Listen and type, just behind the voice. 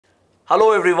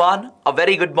Hello everyone, a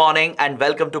very good morning and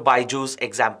welcome to BYJU'S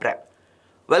Exam Prep.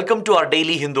 Welcome to our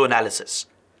daily Hindu analysis.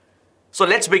 So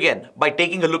let's begin by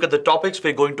taking a look at the topics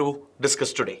we're going to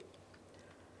discuss today.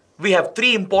 We have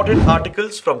three important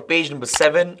articles from page number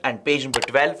 7 and page number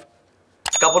 12.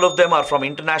 A couple of them are from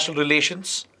international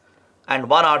relations and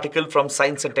one article from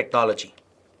science and technology.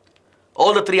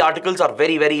 All the three articles are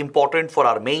very important for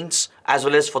our mains as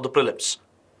well as for the prelims.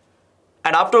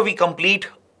 And after we complete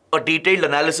a detailed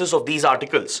analysis of these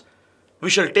articles, we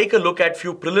shall take a look at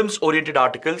few prelims-oriented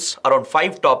articles around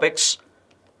 5 topics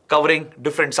covering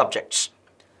different subjects.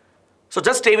 So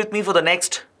just stay with me for the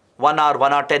next 1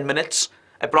 hour, 10 minutes.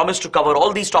 I promise to cover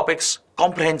all these topics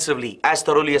comprehensively, as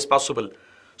thoroughly as possible,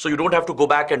 so you don't have to go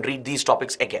back and read these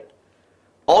topics again.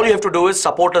 All you have to do is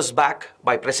support us back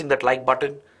by pressing that like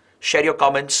button, share your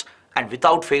comments, and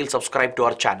without fail subscribe to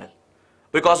our channel.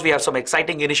 Because we have some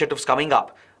exciting initiatives coming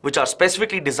up which are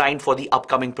specifically designed for the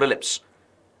upcoming prelims.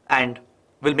 And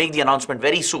we'll make the announcement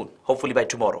very soon, hopefully by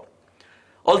tomorrow.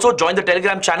 Also join the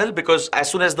Telegram channel because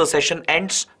as soon as the session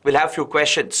ends, we'll have few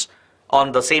questions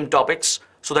on the same topics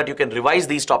so that you can revise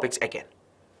these topics again.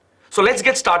 So let's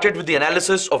get started with the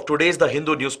analysis of today's The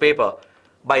Hindu newspaper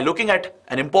by looking at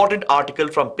an important article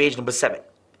from page number 7.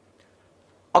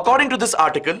 According to this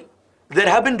article, there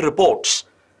have been reports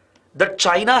that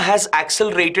China has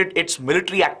accelerated its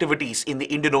military activities in the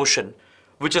Indian Ocean,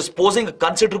 which is posing a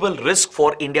considerable risk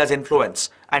for India's influence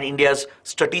and India's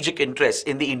strategic interests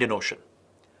in the Indian Ocean.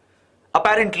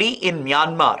 Apparently in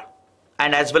Myanmar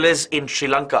and as well as in Sri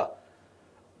Lanka,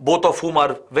 both of whom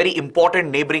are very important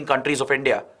neighboring countries of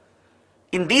India,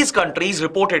 in these countries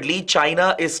reportedly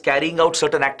China is carrying out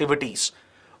certain activities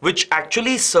which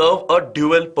actually serve a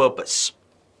dual purpose.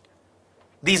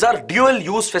 These are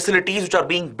dual-use facilities which are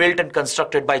being built and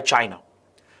constructed by China.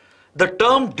 The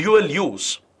term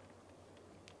dual-use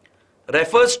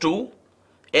refers to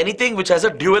anything which has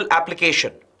a dual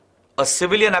application, a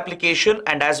civilian application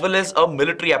and as well as a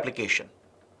military application.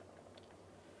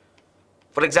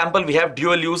 For example, we have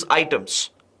dual-use items,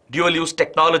 dual-use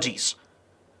technologies,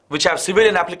 which have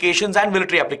civilian applications and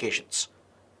military applications,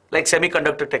 like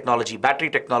semiconductor technology,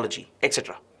 battery technology,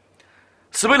 etc.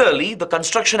 Similarly, the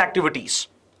construction activities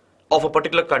of a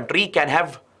particular country can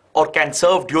have or can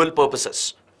serve dual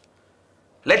purposes.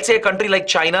 Let's say a country like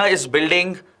China is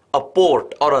building a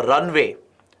port or a runway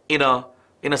in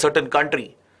a certain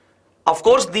country. Of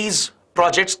course, these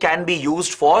projects can be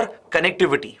used for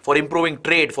connectivity, for improving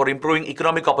trade, for improving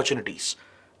economic opportunities.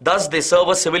 Thus, they serve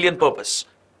a civilian purpose.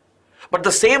 But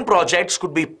the same projects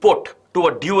could be put to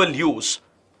a dual use.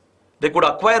 They could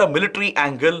acquire a military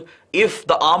angle if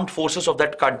the armed forces of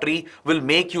that country will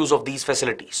make use of these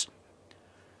facilities.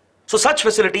 So such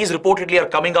facilities reportedly are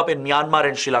coming up in Myanmar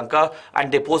and Sri Lanka,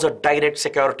 and they pose a direct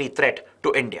security threat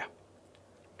to India.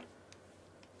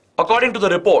 According to the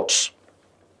reports,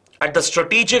 at the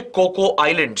strategic Coco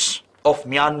Islands of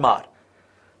Myanmar,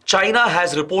 China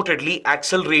has reportedly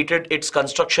accelerated its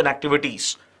construction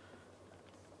activities,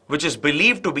 which is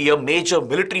believed to be a major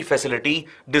military facility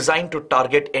designed to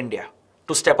target India,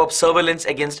 to step up surveillance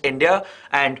against India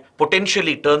and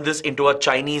potentially turn this into a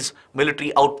Chinese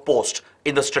military outpost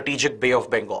in the strategic Bay of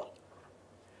Bengal.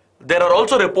 There are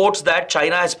also reports that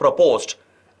China has proposed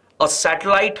a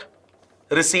satellite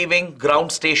receiving ground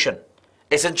station,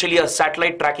 essentially a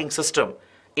satellite tracking system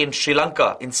in Sri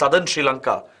Lanka, in southern Sri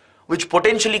Lanka, which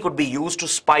potentially could be used to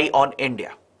spy on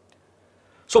India.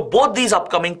 So both these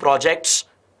upcoming projects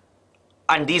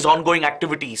and these ongoing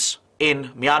activities in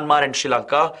Myanmar and Sri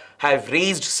Lanka have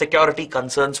raised security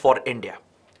concerns for India.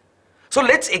 So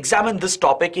let's examine this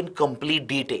topic in complete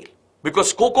detail,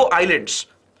 because Coco Islands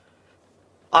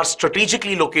are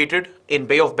strategically located in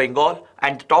Bay of Bengal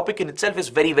and the topic in itself is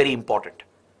very important.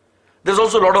 There's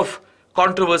also a lot of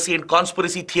controversy and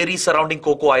conspiracy theories surrounding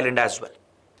Coco Island as well.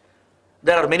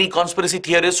 There are many conspiracy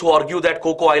theorists who argue that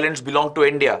Coco Islands belong to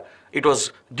India. It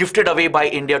was gifted away by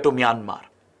India to Myanmar.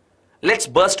 Let's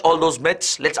burst all those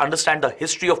myths. Let's understand the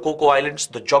history of Coco Islands,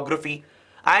 the geography,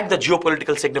 and the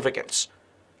geopolitical significance.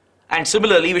 And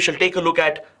similarly, we shall take a look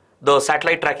at the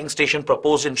satellite tracking station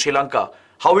proposed in Sri Lanka,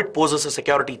 how it poses a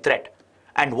security threat,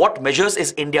 and what measures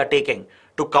is India taking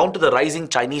to counter the rising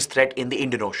Chinese threat in the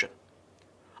Indian Ocean.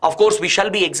 Of course, we shall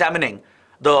be examining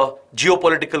the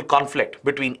geopolitical conflict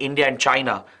between India and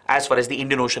China as far as the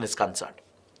Indian Ocean is concerned.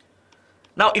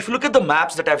 Now, if you look at the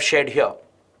maps that I've shared here,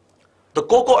 the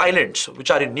Coco Islands,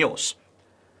 which are in news,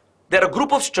 they are a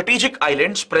group of strategic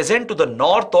islands present to the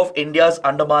north of India's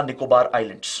Andaman Nicobar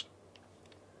Islands.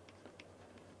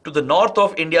 To the north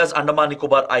of India's Andaman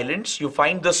Nicobar Islands, you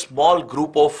find this small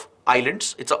group of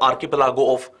islands. It's an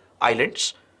archipelago of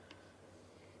islands.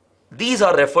 These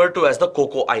are referred to as the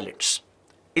Coco Islands.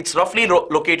 It's roughly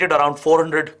located around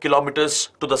 400 kilometers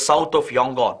to the south of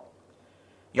Yangon.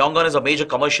 Yangon is a major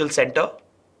commercial center,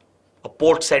 a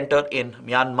port center in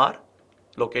Myanmar,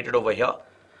 located over here.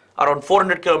 Around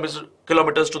 400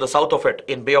 kilometers to the south of it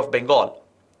in Bay of Bengal,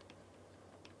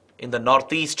 in the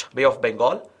northeast Bay of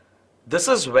Bengal. This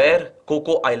is where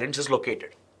Coco Islands is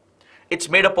located. It's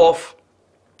made up of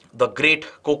the Great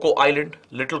Coco Island,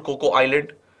 Little Coco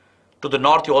Island. To the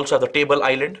north you also have the Table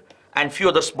Island and few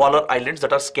other smaller islands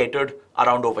that are scattered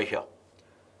around over here.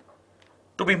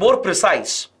 To be more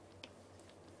precise,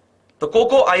 the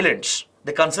Coco Islands,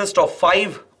 they consist of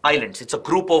 5 islands. It's a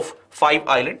group of 5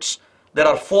 islands. There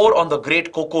are 4 on the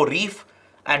Great Coco Reef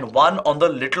and 1 on the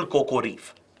Little Coco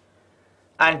Reef.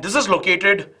 And this is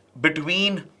located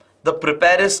between the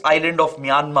Preparis Island of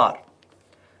Myanmar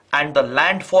and the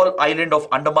landfall island of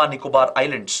Andaman Nicobar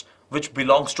Islands, which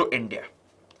belongs to India.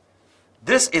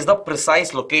 This is the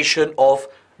precise location of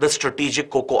the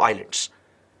strategic Coco Islands.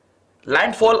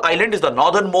 Landfall Island is the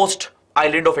northernmost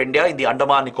island of India in the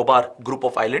Andaman Nicobar group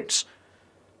of islands.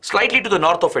 Slightly to the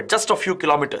north of it, just a few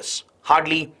kilometers,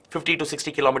 hardly 50 to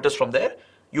 60 kilometers from there,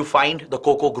 you find the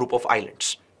Coco group of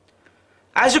islands.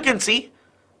 As you can see,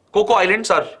 Coco Islands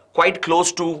are quite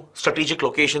close to strategic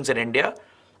locations in India,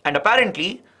 and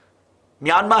apparently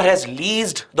Myanmar has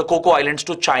leased the Coco Islands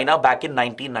to China back in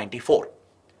 1994.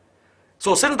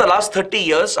 So since the last 30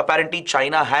 years, apparently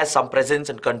China has some presence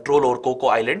and control over Coco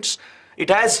Islands.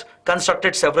 It has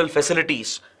constructed several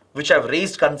facilities which have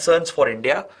raised concerns for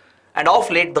India, and of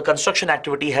late the construction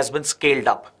activity has been scaled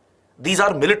up. These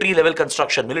are military level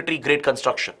construction, military grade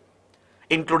construction,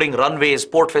 including runways,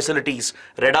 port facilities,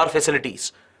 radar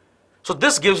facilities. So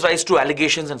this gives rise to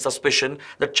allegations and suspicion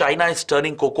that China is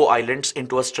turning Coco Islands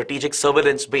into a strategic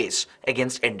surveillance base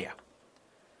against India.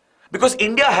 Because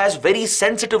India has very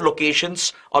sensitive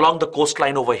locations along the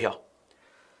coastline over here.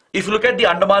 If you look at the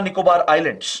Andaman Nicobar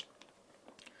Islands,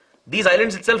 these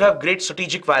islands itself have great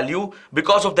strategic value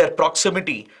because of their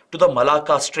proximity to the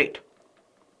Malacca Strait.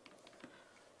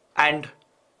 And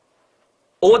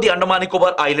over the Andaman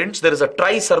Nicobar Islands, there is a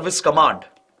tri-service command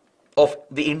of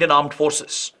the Indian Armed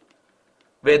Forces,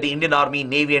 where the Indian Army,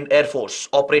 Navy and Air Force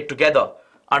operate together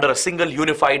under a single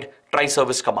unified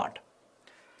tri-service command.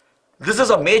 This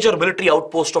is a major military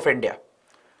outpost of India.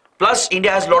 Plus,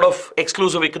 India has a lot of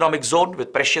exclusive economic zone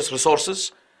with precious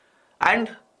resources,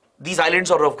 and these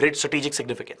islands are of great strategic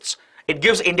significance. It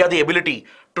gives India the ability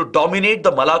to dominate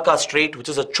the Malacca Strait, which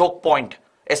is a choke point,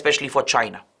 especially for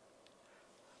China.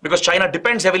 Because China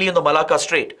depends heavily on the Malacca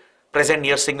Strait, present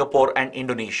near Singapore and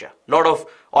Indonesia. A lot of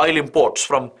oil imports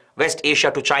from West Asia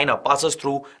to China passes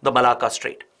through the Malacca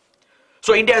Strait.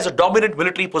 So India has a dominant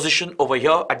military position over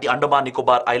here at the Andaman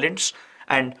Nicobar Islands,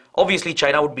 and obviously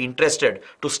China would be interested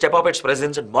to step up its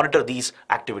presence and monitor these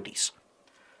activities.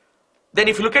 Then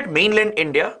if you look at mainland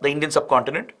India, the Indian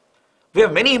subcontinent, we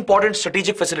have many important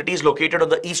strategic facilities located on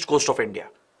the east coast of India.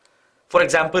 For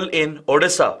example, in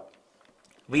Odisha,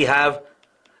 we have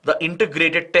the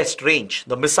integrated test range,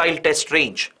 the missile test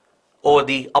range over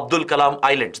the Abdul Kalam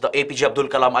Islands, the APJ Abdul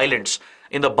Kalam Islands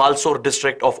in the Balsore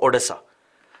district of Odisha.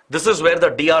 This is where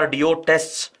the DRDO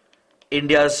tests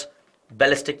India's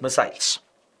ballistic missiles.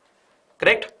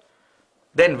 Correct?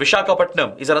 Then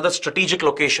Visakhapatnam is another strategic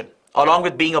location. Along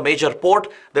with being a major port,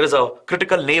 there is a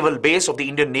critical naval base of the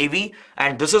Indian Navy,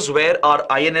 and this is where our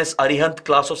INS Arihant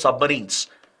class of submarines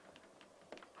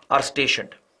are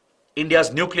stationed.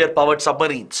 India's nuclear-powered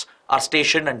submarines are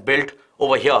stationed and built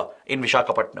over here in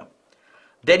Visakhapatnam.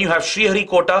 Then you have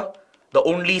Sriharikota, the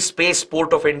only space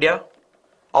port of India,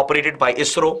 operated by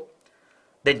ISRO.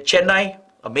 Then Chennai,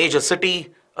 a major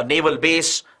city, a naval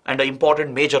base, and an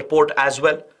important major port as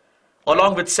well,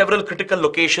 along with several critical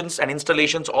locations and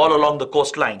installations all along the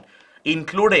coastline,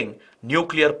 including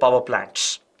nuclear power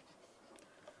plants.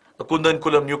 The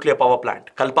Kundankulam nuclear power plant,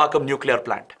 Kalpakam nuclear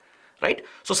plant, right?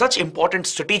 So such important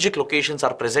strategic locations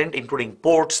are present, including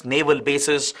ports, naval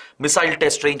bases, missile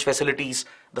test range facilities,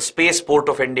 the space port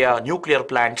of India, nuclear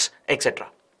plants, etc.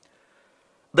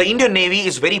 The Indian Navy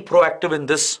is very proactive in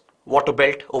this water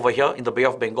belt over here in the Bay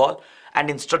of Bengal, and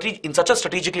in such a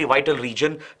strategically vital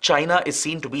region, China is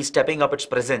seen to be stepping up its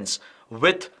presence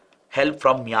with help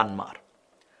from Myanmar.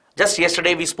 Just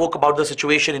yesterday we spoke about the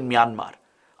situation in Myanmar.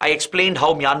 I explained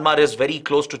how Myanmar is very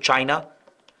close to China.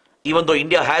 Even though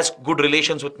India has good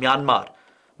relations with Myanmar,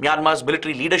 Myanmar's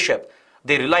military leadership,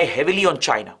 they rely heavily on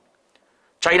China.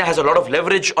 China has a lot of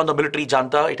leverage on the military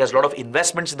junta. It has a lot of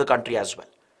investments in the country as well.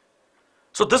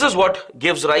 So this is what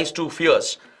gives rise to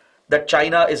fears that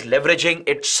China is leveraging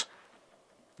its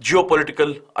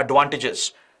geopolitical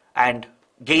advantages and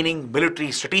gaining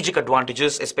military strategic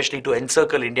advantages, especially to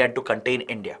encircle India and to contain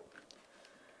India.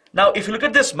 Now, if you look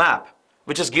at this map,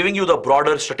 which is giving you the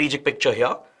broader strategic picture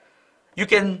here, you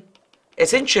can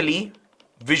essentially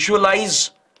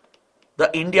visualize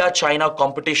the India-China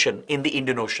competition in the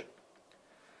Indian Ocean.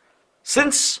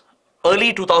 Since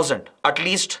early 2000, at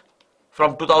least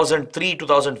from 2003,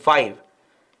 2005,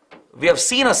 we have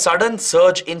seen a sudden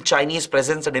surge in Chinese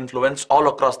presence and influence all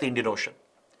across the Indian Ocean.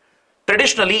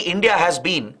 Traditionally, India has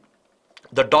been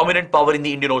the dominant power in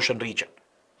the Indian Ocean region.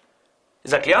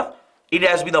 Is that clear? India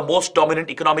has been the most dominant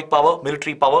economic power,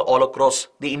 military power all across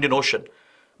the Indian Ocean.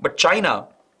 But China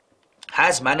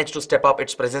has managed to step up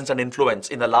its presence and influence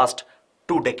in the last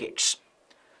 2 decades.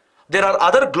 There are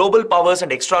other global powers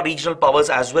and extra-regional powers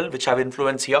as well which have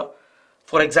influence here.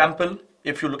 For example,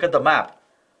 if you look at the map,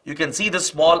 you can see this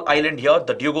small island here,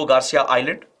 the Diego Garcia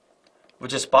Island,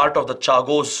 which is part of the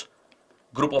Chagos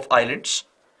group of islands.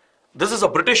 This is a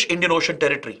British Indian Ocean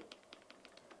territory.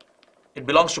 It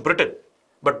belongs to Britain.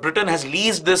 But Britain has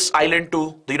leased this island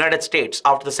to the United States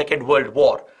after the Second World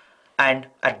War. And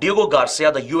at Diego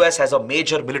Garcia, the US has a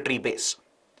major military base.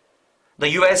 The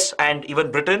US and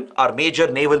even Britain are major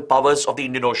naval powers of the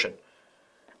Indian Ocean.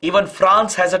 Even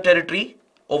France has a territory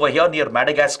over here near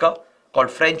Madagascar called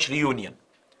French Réunion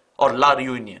or La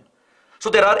Réunion.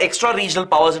 So there are extra-regional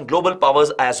powers and global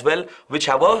powers as well which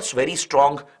have a very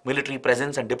strong military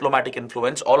presence and diplomatic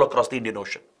influence all across the Indian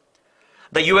Ocean.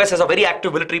 The US has a very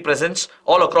active military presence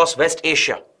all across West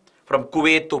Asia, from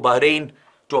Kuwait to Bahrain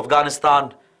to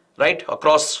Afghanistan, right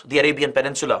across the Arabian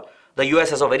Peninsula. The US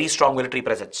has a very strong military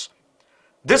presence.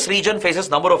 This region faces a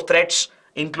number of threats,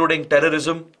 including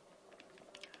terrorism,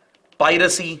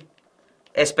 piracy,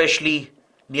 especially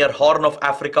near Horn of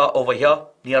Africa over here,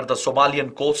 near the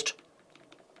Somalian coast.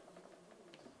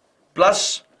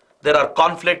 Plus, there are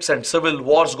conflicts and civil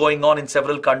wars going on in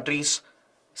several countries,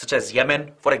 such as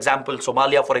Yemen, for example,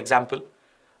 Somalia, for example,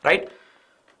 right?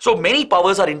 So many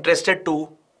powers are interested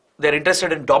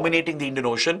in dominating the Indian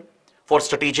Ocean for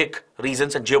strategic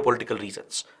reasons and geopolitical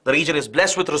reasons. The region is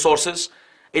blessed with resources.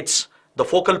 It's the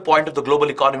focal point of the global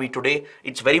economy today.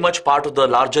 It's very much part of the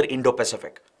larger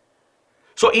Indo-Pacific.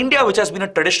 So India, which has been a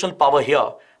traditional power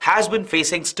here, has been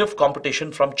facing stiff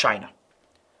competition from China.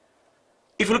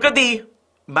 If you look at the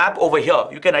map over here,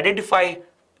 you can identify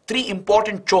 3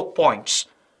 important choke points.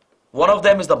 One of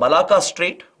them is the Malacca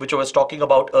Strait, which I was talking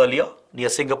about earlier, near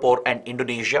Singapore and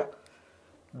Indonesia.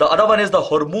 The other one is the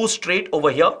Hormuz Strait over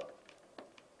here,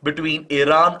 between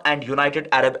Iran and United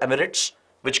Arab Emirates,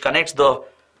 which connects the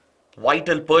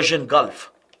vital Persian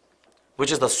Gulf,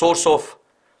 which is the source of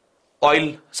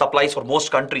oil supplies for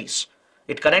most countries.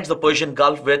 It connects the Persian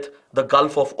Gulf with the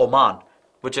Gulf of Oman,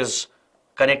 which is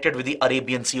connected with the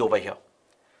Arabian Sea over here.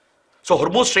 So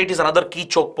Hormuz Strait is another key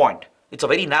choke point. It's a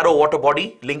very narrow water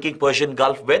body linking Persian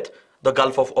Gulf with the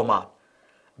Gulf of Oman.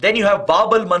 Then you have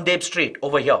Bab el-Mandeb Strait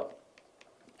over here.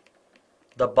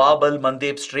 The Bab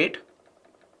el-Mandeb Strait,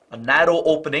 a narrow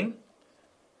opening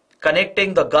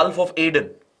connecting the Gulf of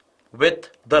Aden with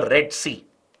the Red Sea.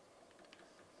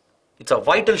 It's a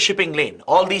vital shipping lane.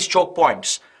 All these choke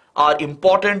points are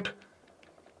important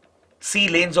sea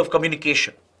lanes of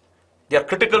communication. They are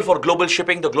critical for global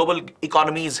shipping. The global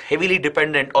economy is heavily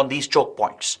dependent on these choke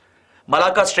points.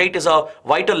 Malacca Strait is a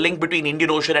vital link between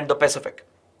Indian Ocean and the Pacific,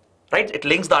 right? It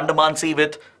links the Andaman Sea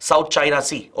with South China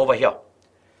Sea over here.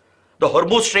 The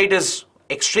Hormuz Strait is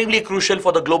extremely crucial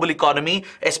for the global economy,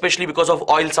 especially because of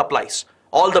oil supplies.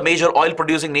 All the major oil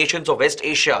producing nations of West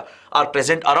Asia are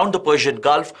present around the Persian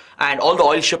Gulf, and all the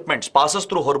oil shipments passes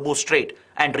through Hormuz Strait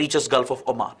and reaches Gulf of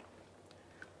Oman.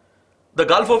 The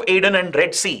Gulf of Aden and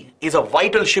Red Sea is a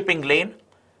vital shipping lane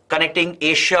connecting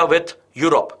Asia with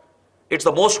Europe. It's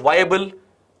the most viable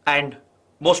and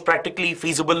most practically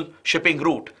feasible shipping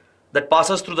route that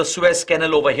passes through the Suez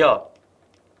Canal over here,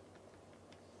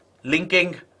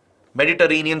 linking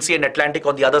Mediterranean Sea and Atlantic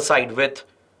on the other side with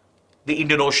the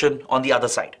Indian Ocean on the other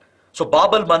side. So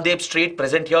Bab el-Mandeb Strait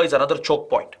present here is another choke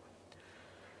point.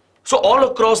 So all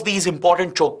across these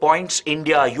important choke points,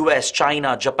 India, US,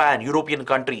 China, Japan, European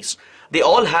countries, they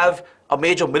all have a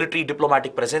major military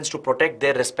diplomatic presence to protect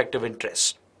their respective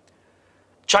interests.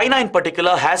 China in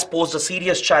particular has posed a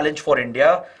serious challenge for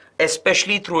India,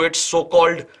 especially through its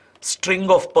so-called string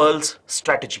of pearls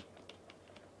strategy.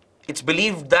 It's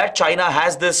believed that China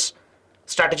has this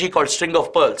strategy called string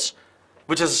of pearls,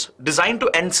 which is designed to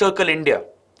encircle India.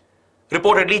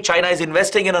 Reportedly, China is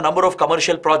investing in a number of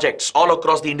commercial projects all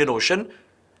across the Indian Ocean,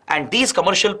 and these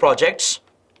commercial projects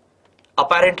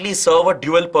apparently serve a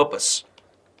dual purpose.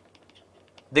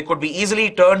 They could be easily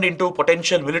turned into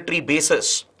potential military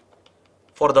bases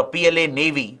for the PLA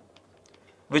Navy,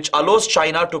 which allows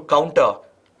China to counter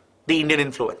the Indian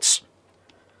influence.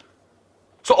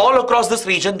 So all across this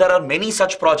region, there are many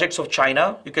such projects of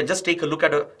China. You can just take a look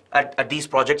at these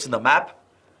projects in the map.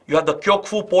 You have the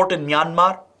Kyokhfu port in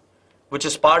Myanmar, which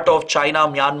is part of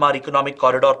China-Myanmar Economic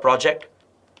Corridor project,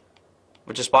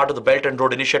 which is part of the Belt and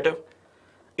Road Initiative.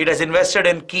 It has invested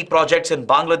in key projects in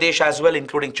Bangladesh as well,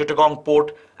 including Chittagong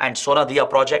Port and Sonadia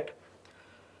project.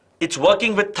 It's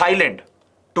working with Thailand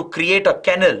to create a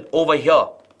canal over here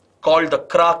called the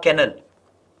Kra Canal.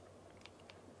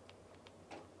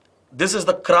 This is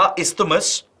the Kra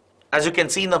Isthmus. As you can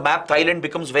see in the map, Thailand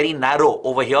becomes very narrow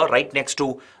over here, right next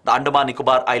to the Andaman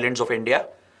Nicobar Islands of India.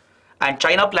 And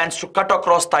China plans to cut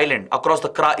across Thailand, across the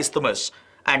Kra Isthmus,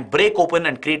 and break open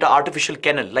and create an artificial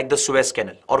canal like the Suez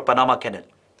Canal or Panama Canal.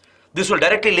 This will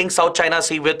directly link South China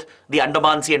Sea with the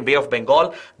Andaman Sea and Bay of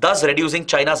Bengal, thus reducing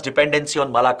China's dependency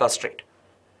on Malacca Strait.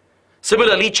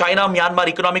 Similarly, China-Myanmar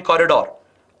Economic Corridor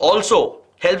also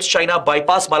helps China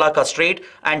bypass Malacca Strait,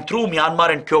 and through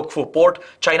Myanmar and Kyokhfu port,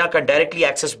 China can directly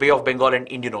access Bay of Bengal and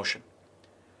Indian Ocean.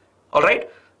 Alright,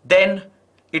 then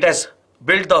it has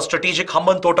built the strategic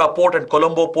Hambantota port and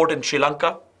Colombo port in Sri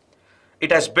Lanka.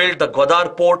 It has built the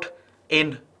Gwadar port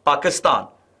in Pakistan,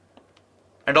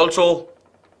 and also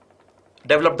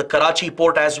developed the Karachi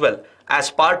port as well as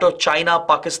part of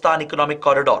China-Pakistan Economic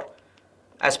Corridor,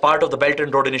 as part of the Belt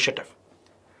and Road Initiative.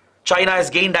 China has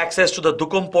gained access to the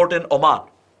Duqm port in Oman.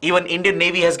 Even Indian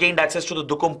Navy has gained access to the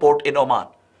Duqm port in Oman.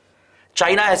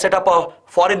 China has set up a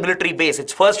foreign military base,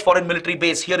 its first foreign military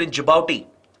base here in Djibouti,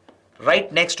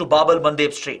 right next to Bab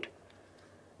el-Mandeb Strait.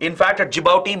 In fact, at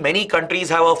Djibouti, many countries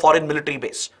have a foreign military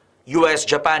base. US,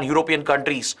 Japan, European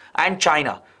countries, and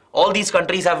China. All these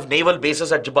countries have naval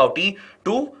bases at Djibouti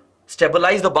to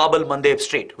stabilize the Bab el-Mandeb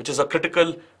Strait, which is a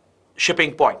critical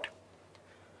shipping point.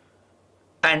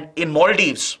 And in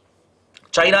Maldives,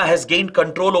 China has gained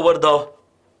control over the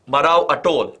Marau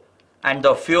Atoll and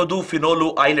the Feodu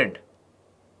Finolu Island.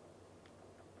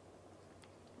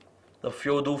 The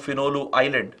Feodu Finolu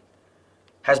Island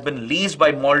has been leased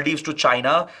by Maldives to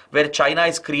China, where China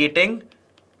is creating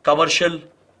commercial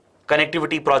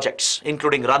connectivity projects,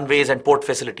 including runways and port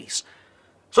facilities.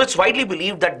 So it's widely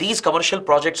believed that these commercial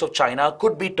projects of China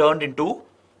could be turned into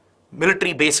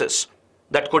military bases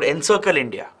that could encircle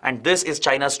India, and this is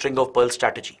China's string of pearls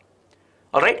strategy.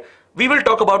 Alright, we will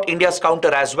talk about India's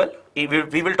counter as well.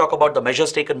 We will talk about the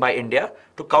measures taken by India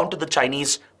to counter the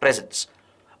Chinese presence.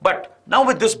 But now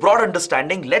with this broad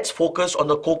understanding, let's focus on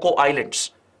the Coco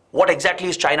Islands. What exactly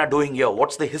is China doing here?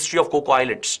 What's the history of Coco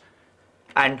Islands?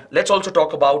 And let's also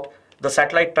talk about the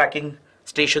satellite tracking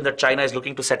station that China is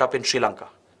looking to set up in Sri Lanka.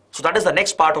 So that is the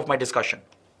next part of my discussion.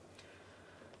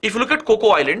 If you look at Coco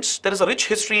Islands, there is a rich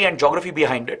history and geography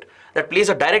behind it that plays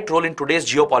a direct role in today's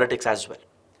geopolitics as well.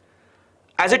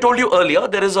 As I told you earlier,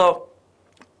 there is a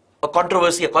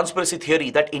controversy, a conspiracy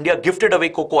theory that India gifted away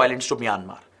Coco Islands to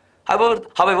Myanmar.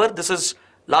 However, this is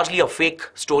largely a fake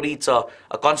story. It's a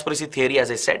conspiracy theory, as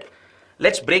I said.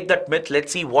 Let's break that myth.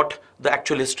 Let's see what the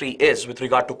actual history is with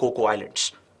regard to Coco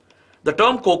Islands. The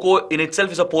term cocoa in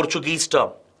itself is a Portuguese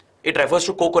term. It refers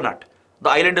to coconut. The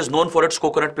island is known for its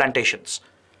coconut plantations.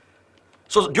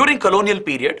 So during colonial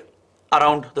period,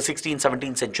 around the 16th,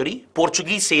 17th century,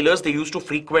 Portuguese sailors, they used to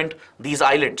frequent these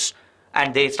islands,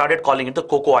 and they started calling it the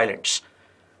Coco Islands.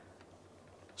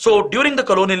 So during the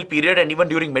colonial period and even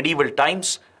during medieval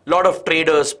times, a lot of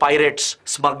traders, pirates,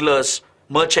 smugglers,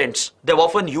 merchants, they've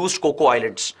often used Coco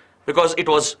Islands because it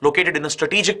was located in a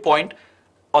strategic point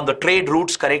on the trade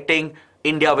routes connecting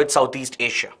India with Southeast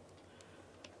Asia.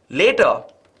 Later,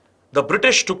 the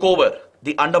British took over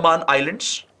the Andaman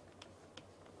Islands,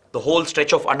 the whole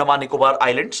stretch of Andaman Nicobar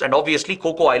Islands, and obviously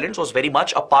Coco Islands was very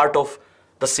much a part of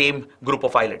the same group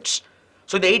of islands.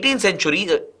 So in the 18th century,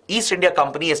 the East India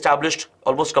Company established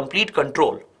almost complete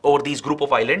control over these group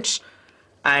of islands,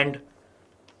 and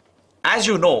as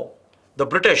you know, the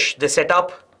British, they set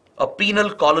up a penal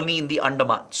colony in the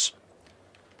Andamans,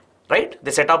 right?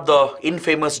 They set up the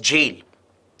infamous jail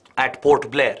at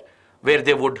Port Blair, where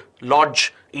they would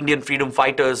lodge Indian freedom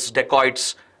fighters,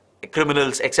 dacoits,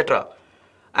 criminals, etc.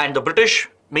 And the British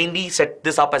mainly set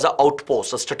this up as an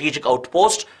outpost, a strategic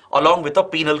outpost, along with a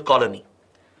penal colony.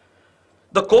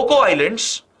 The Coco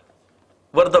Islands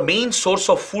were the main source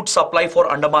of food supply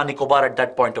for Andaman Nicobar at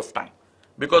that point of time.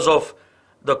 Because of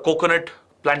the coconut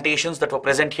plantations that were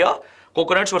present here,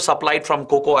 coconuts were supplied from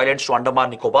Coco Islands to Andaman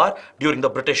Nicobar during the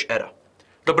British era.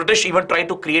 The British even tried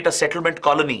to create a settlement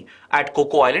colony at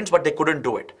Coco Islands, but they couldn't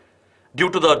do it. Due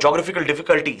to the geographical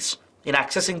difficulties in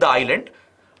accessing the island,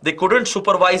 they couldn't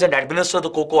supervise and administer the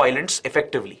Coco Islands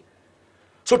effectively.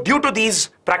 So due to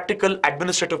these practical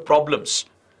administrative problems,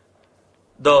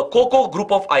 the Coco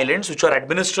group of islands, which are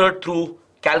administered through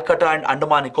Calcutta and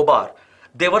Andaman Nicobar,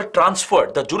 they were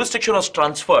transferred, the jurisdiction was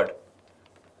transferred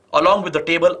along with the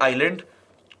Table Island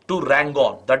to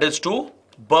Rangoon, that is to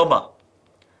Burma.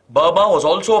 Burma was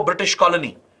also a British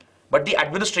colony, but the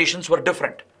administrations were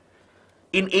different.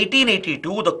 In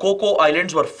 1882, the Coco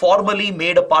Islands were formally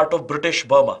made a part of British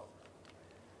Burma.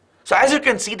 So as you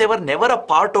can see, they were never a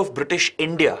part of British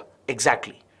India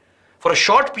exactly. For a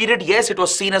short period, yes, it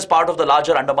was seen as part of the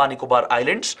larger Andaman Nicobar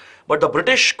Islands, but the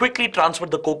British quickly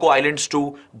transferred the Coco Islands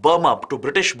to Burma, to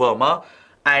British Burma,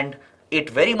 and it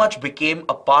very much became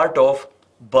a part of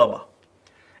Burma.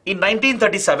 In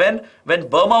 1937, when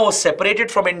Burma was separated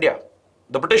from India,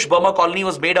 the British Burma colony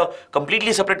was made a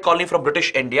completely separate colony from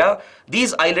British India.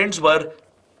 These islands were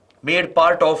made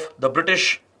part of the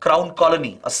British Crown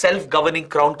Colony, a self-governing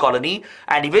Crown Colony,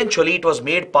 and eventually it was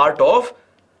made part of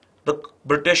the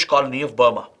British colony of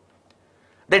Burma.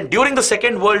 Then during the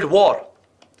Second World War,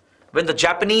 when the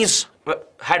Japanese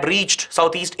had reached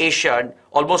Southeast Asia and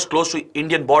almost close to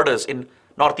Indian borders in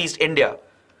Northeast India,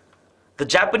 the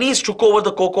Japanese took over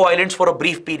the Coco Islands for a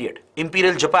brief period.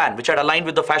 Imperial Japan, which had aligned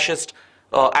with the fascist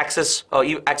axis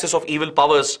of evil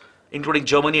powers, including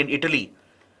Germany and Italy,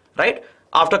 right?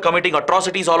 After committing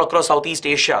atrocities all across Southeast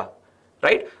Asia,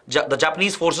 right? The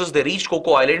Japanese forces, they reached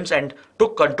Coco Islands and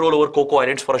took control over Coco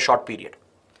Islands for a short period.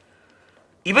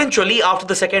 Eventually, after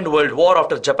the Second World War,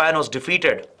 after Japan was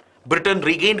defeated, Britain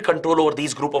regained control over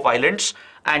these group of islands,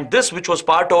 and this, which was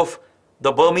part of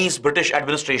the Burmese British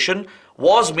administration,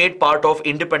 was made part of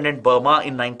independent Burma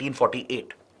in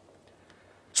 1948.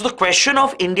 So the question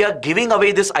of India giving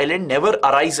away this island never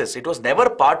arises. It was never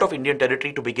part of Indian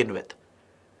territory to begin with.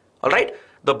 All right,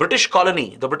 the British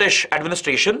colony, the British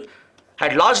administration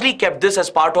had largely kept this as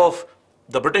part of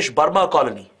the British Burma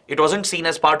colony. It wasn't seen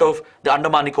as part of the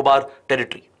Andaman Nicobar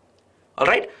territory. All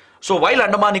right, so while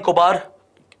Andaman Nicobar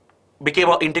became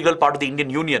an integral part of the Indian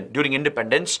Union during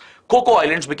independence, Coco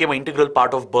Islands became an integral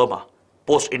part of Burma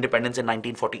post-independence in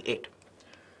 1948.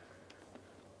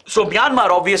 So Myanmar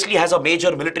obviously has a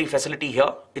major military facility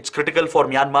here. It's critical for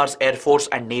Myanmar's Air Force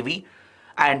and Navy.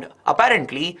 And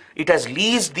apparently, it has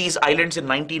leased these islands in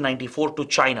 1994 to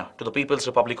China, to the People's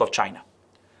Republic of China.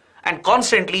 And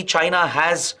constantly, China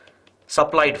has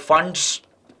supplied funds,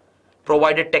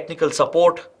 provided technical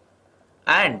support,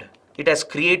 and it has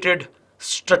created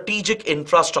strategic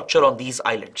infrastructure on these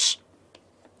islands.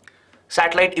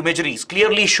 Satellite imageries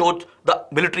clearly showed the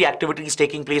military activities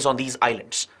taking place on these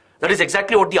islands. That is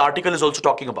exactly what the article is also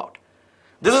talking about.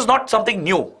 This is not something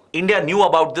new. India knew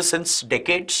about this since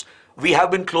decades. We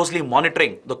have been closely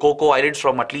monitoring the Coco Islands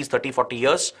from at least 30-40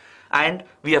 years, and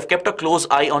we have kept a close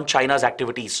eye on China's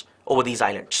activities over these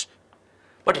islands.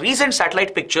 But recent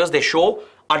satellite pictures, they show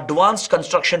advanced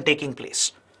construction taking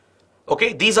place.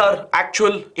 Okay, these are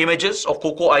actual images of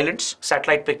Coco Islands,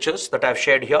 satellite pictures that I have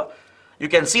shared here. You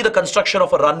can see the construction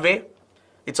of a runway.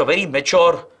 It's a very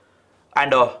mature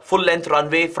and a full-length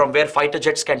runway from where fighter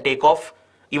jets can take off.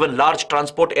 Even large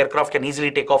transport aircraft can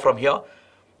easily take off from here.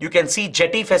 You can see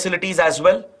jetty facilities as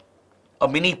well, a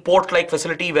mini port-like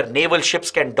facility where naval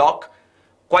ships can dock.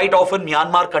 Quite often,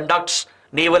 Myanmar conducts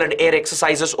naval and air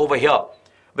exercises over here,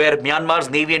 where Myanmar's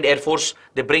Navy and Air Force,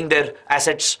 they bring their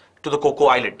assets to the Coco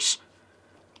Islands.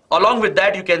 Along with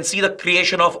that, you can see the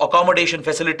creation of accommodation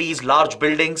facilities, large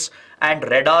buildings, and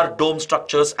radar dome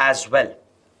structures as well,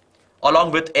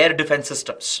 along with air defense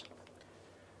systems.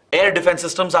 Air defense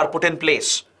systems are put in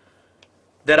place.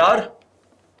 There are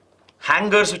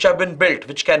hangars which have been built,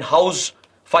 which can house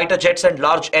fighter jets and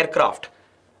large aircraft.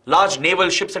 Large naval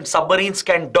ships and submarines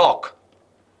can dock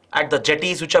at the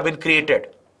jetties which have been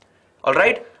created. All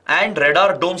right, and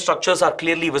radar dome structures are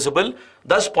clearly visible,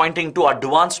 thus pointing to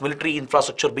advanced military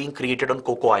infrastructure being created on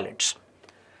Coco Islands.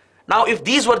 Now, if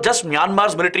these were just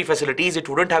Myanmar's military facilities, it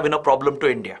wouldn't have been a problem to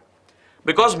India.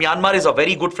 Because Myanmar is a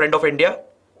very good friend of India,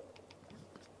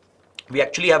 we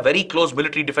actually have very close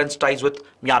military defense ties with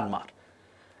Myanmar.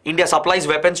 India supplies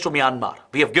weapons to Myanmar.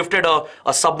 We have gifted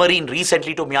a submarine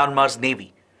recently to Myanmar's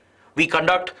Navy. We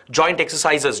conduct joint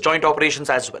exercises, joint operations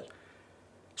as well.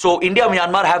 So India and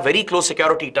Myanmar have very close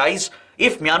security ties.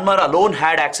 If Myanmar alone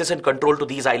had access and control to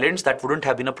these islands, that wouldn't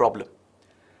have been a problem.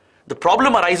 The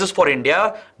problem arises for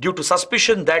India due to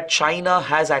suspicion that China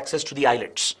has access to the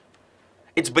islands.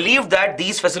 It's believed that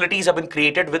these facilities have been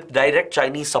created with direct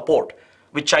Chinese support,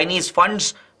 with Chinese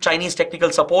funds, Chinese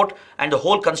technical support, and the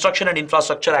whole construction and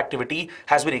infrastructure activity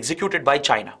has been executed by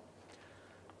China.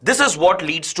 This is what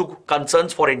leads to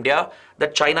concerns for India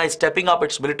that China is stepping up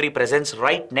its military presence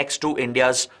right next to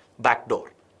India's back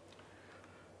door.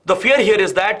 The fear here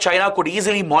is that China could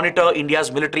easily monitor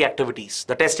India's military activities,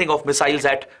 the testing of missiles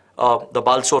at the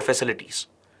Balsore facilities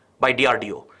by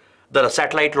DRDO, the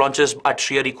satellite launches at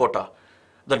Sriharikota,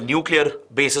 the nuclear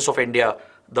bases of India,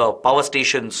 the power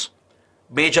stations,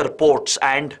 major ports,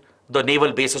 and the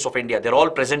naval bases of India. They're all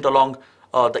present along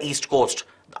the east coast.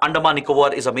 The Andaman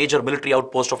Nicobar is a major military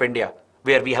outpost of India,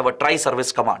 where we have a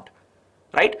tri-service command,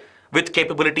 right? With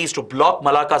capabilities to block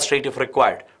Malacca Strait if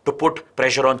required, to put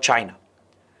pressure on China,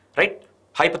 right?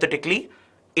 Hypothetically,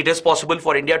 it is possible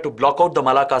for India to block out the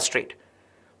Malacca Strait.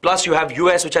 Plus, you have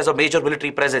US, which has a major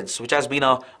military presence, which has been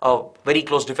a very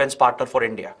close defense partner for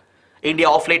India. India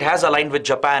of late has aligned with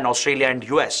Japan, Australia, and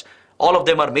US. All of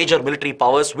them are major military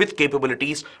powers with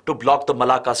capabilities to block the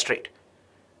Malacca Strait.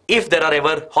 If there are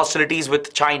ever hostilities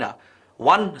with China,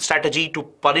 one strategy to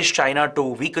punish China, to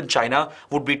weaken China,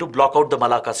 would be to block out the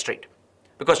Malacca Strait.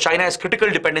 Because China has critical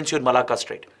dependency on Malacca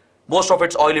Strait. Most of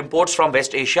its oil imports from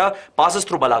West Asia passes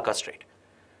through Malacca Strait.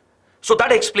 So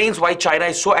that explains why China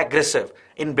is so aggressive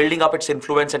in building up its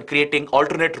influence and creating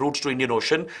alternate routes to Indian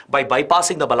Ocean by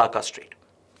bypassing the Malacca Strait.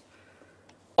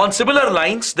 On similar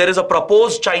lines, there is a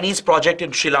proposed Chinese project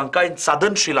in Sri Lanka, in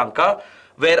southern Sri Lanka,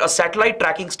 where a satellite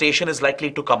tracking station is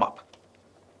likely to come up.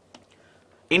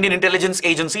 Indian intelligence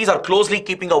agencies are closely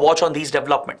keeping a watch on these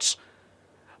developments.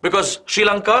 Because Sri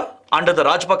Lanka, under the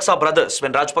Rajapaksa brothers,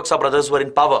 when Rajapaksa brothers were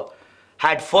in power,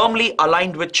 had firmly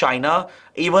aligned with China,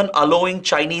 even allowing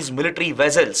Chinese military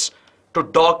vessels to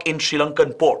dock in Sri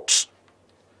Lankan ports.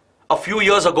 A few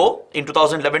years ago, in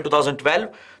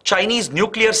 2011-2012, Chinese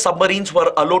nuclear submarines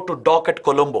were allowed to dock at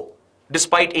Colombo,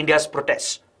 despite India's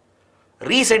protests.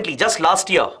 Recently, just last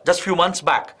year, just few months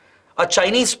back, a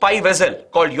Chinese spy vessel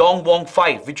called Yongwang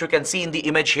 5, which you can see in the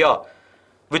image here,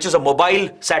 which is a mobile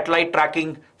satellite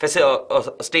tracking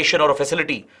station or a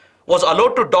facility, was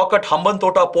allowed to dock at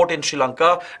Hambantota port in Sri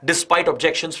Lanka despite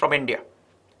objections from India.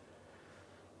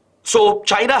 So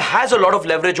China has a lot of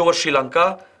leverage over Sri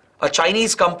Lanka. A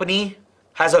Chinese company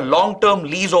has a long-term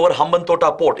lease over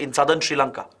Hambantota port in southern Sri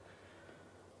Lanka.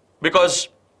 Because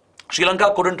Sri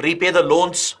Lanka couldn't repay the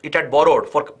loans it had borrowed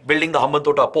for building the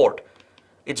Hambantota port.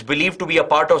 It's believed to be a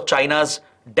part of China's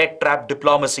debt trap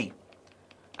diplomacy.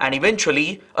 And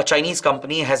eventually, a Chinese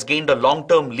company has gained a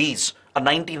long-term lease, a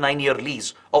 99-year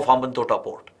lease of Hambantota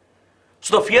port.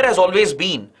 So the fear has always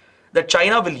been that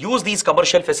China will use these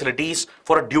commercial facilities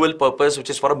for a dual purpose, which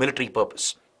is for a military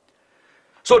purpose.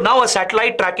 So now a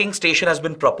satellite tracking station has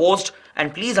been proposed,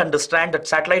 and please understand that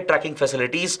satellite tracking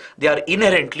facilities, they are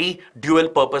inherently dual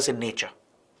purpose in nature.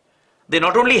 They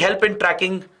not only help in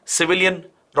tracking civilian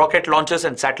rocket launches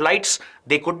and satellites,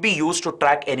 they could be used to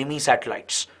track enemy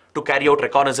satellites, to carry out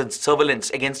reconnaissance, surveillance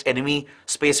against enemy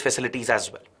space facilities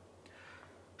as well.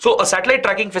 So a satellite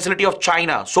tracking facility of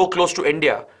China so close to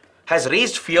India has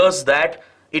raised fears that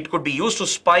it could be used to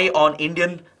spy on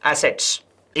Indian assets,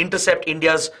 intercept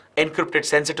India's encrypted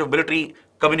sensitive military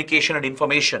communication and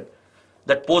information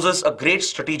that poses a great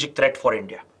strategic threat for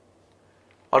India.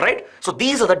 Alright, so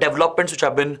these are the developments which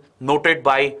have been noted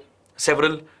by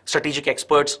several strategic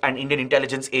experts and Indian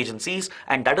intelligence agencies,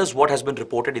 and that is what has been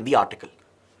reported in the article.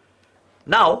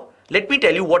 Now, let me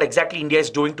tell you what exactly India is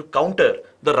doing to counter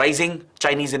the rising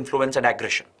Chinese influence and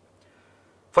aggression.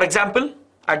 For example,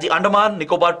 at the Andaman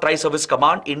Nicobar Tri-Service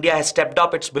Command, India has stepped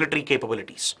up its military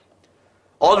capabilities.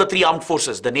 All the three armed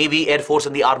forces, the Navy, Air Force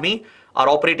and the Army, are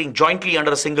operating jointly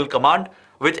under a single command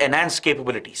with enhanced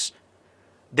capabilities.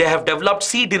 They have developed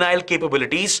sea denial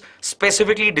capabilities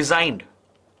specifically designed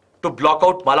to block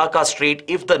out Malacca Strait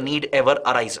if the need ever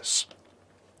arises.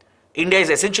 India is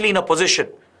essentially in a position,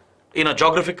 in a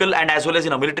geographical and as well as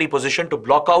in a military position, to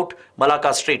block out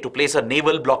Malacca Strait, to place a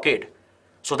naval blockade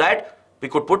so that we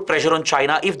could put pressure on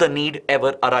China if the need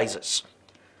ever arises.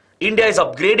 India is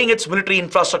upgrading its military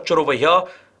infrastructure over here,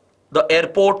 the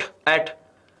airport at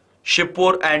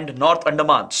Shibpur and North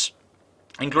Andamans,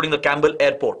 including the Campbell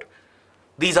Airport.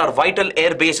 These are vital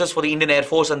air bases for the Indian Air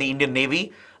Force and the Indian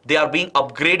Navy. They are being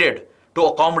upgraded to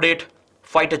accommodate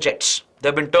fighter jets.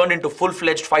 They've been turned into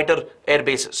full-fledged fighter air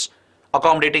bases,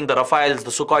 accommodating the Rafales, the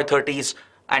Sukhoi 30s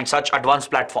and such advanced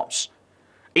platforms.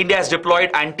 India has deployed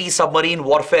anti-submarine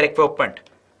warfare equipment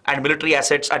and military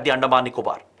assets at the Andaman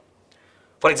Nicobar.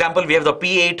 For example, we have the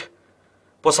P-8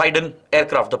 Poseidon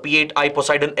aircraft, the P-8I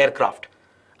Poseidon aircraft,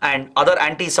 and other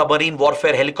anti-submarine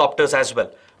warfare helicopters as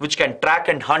well, which can track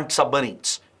and hunt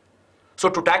submarines. So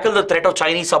to tackle the threat of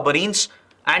Chinese submarines,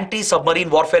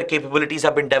 anti-submarine warfare capabilities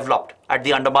have been developed at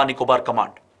the Andaman Nicobar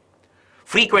Command.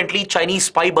 Frequently, Chinese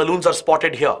spy balloons are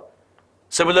spotted here,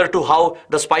 similar to how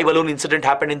the spy balloon incident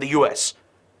happened in the US.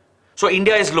 So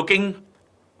India is looking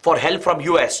for help from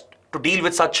US to deal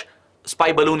with such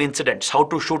spy balloon incidents, how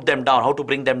to shoot them down, how to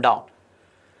bring them down.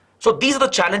 So these are the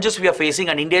challenges we are facing,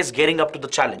 and India is gearing up to the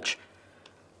challenge.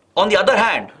 On the other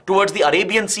hand, towards the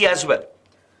Arabian Sea as well,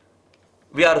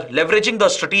 we are leveraging the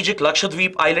strategic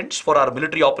Lakshadweep Islands for our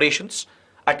military operations.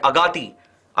 At Agati,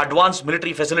 advanced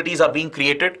military facilities are being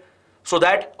created so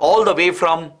that all the way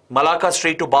from Malacca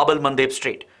Strait to Bab el-Mandeb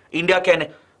Strait, India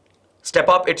can step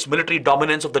up its military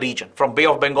dominance of the region from Bay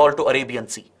of Bengal to Arabian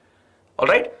Sea. All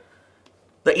right?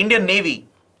 The Indian Navy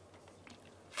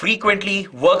frequently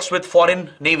works with foreign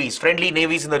navies, friendly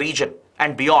navies in the region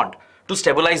and beyond to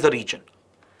stabilize the region.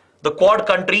 The Quad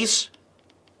countries,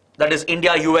 that is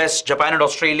India, US, Japan and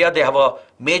Australia, they have a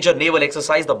major naval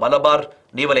exercise, the Malabar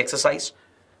naval exercise.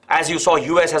 As you saw,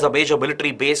 US has a major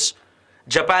military base.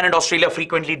 Japan and Australia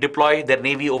frequently deploy their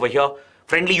navy over here.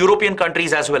 Friendly European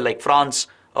countries as well, like France,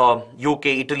 UK,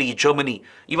 Italy, Germany,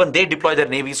 even they deploy their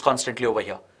navies constantly over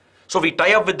here. So we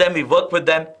tie up with them, we work with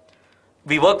them.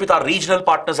 We work with our regional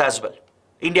partners as well.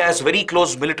 India has very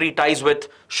close military ties with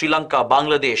Sri Lanka,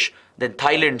 Bangladesh, then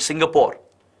Thailand, Singapore,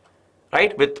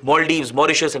 right? With Maldives,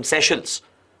 Mauritius and Seychelles,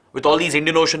 with all these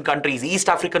Indian Ocean countries, East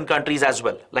African countries as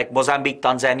well, like Mozambique,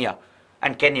 Tanzania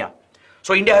and Kenya.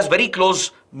 So India has very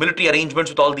close military arrangements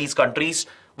with all these countries.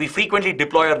 We frequently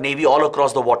deploy our navy all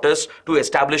across the waters to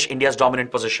establish India's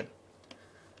dominant position.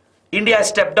 India has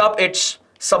stepped up its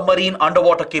submarine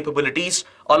underwater capabilities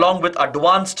along with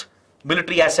advanced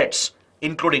military assets,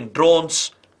 including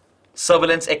drones,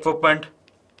 surveillance equipment,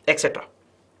 etc.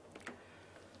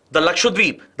 The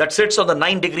Lakshadweep that sits on the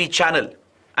 9-degree channel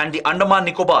and the Andaman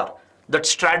Nicobar that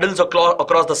straddles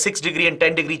across the 6-degree and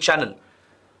 10-degree channel,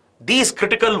 these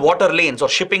critical water lanes or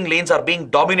shipping lanes are being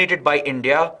dominated by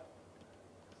India,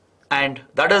 and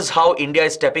that is how India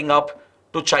is stepping up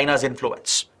to China's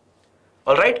influence.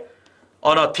 All right?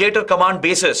 On a theater command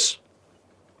basis,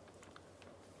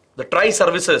 the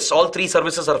tri-services, all three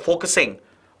services are focusing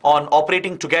on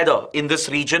operating together in this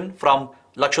region from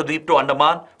Lakshadweep to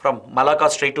Andaman, from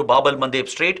Malacca Strait to Bab el-Mandeb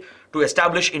Strait to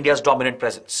establish India's dominant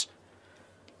presence.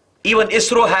 Even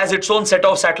ISRO has its own set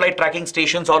of satellite tracking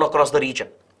stations all across the region.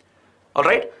 All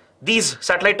right? These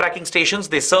satellite tracking stations,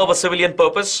 they serve a civilian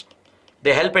purpose.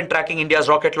 They help in tracking India's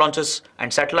rocket launches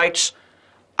and satellites.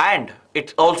 And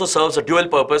it also serves a dual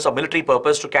purpose, a military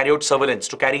purpose, to carry out surveillance,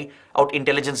 to carry out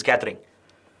intelligence gathering.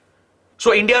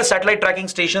 So India's satellite tracking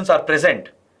stations are present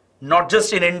not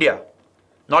just in India,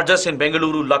 not just in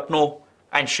Bengaluru, Lucknow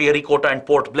and Sriharikota and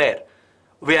Port Blair.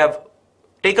 We have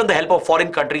taken the help of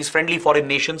foreign countries, friendly foreign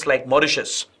nations like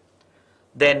Mauritius,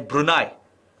 then Brunei,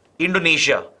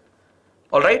 Indonesia.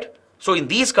 All right? So in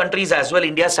these countries as well,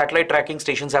 India's satellite tracking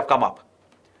stations have come up.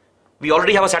 We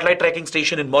already have a satellite tracking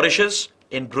station in Mauritius,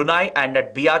 in Brunei and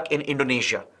at Biak in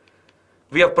Indonesia.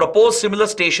 We have proposed similar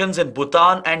stations in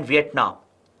Bhutan and Vietnam.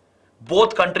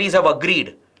 Both countries have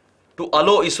agreed to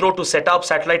allow ISRO to set up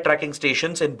satellite tracking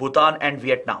stations in Bhutan and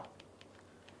Vietnam.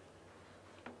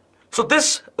 So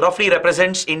this roughly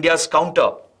represents India's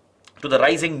counter to the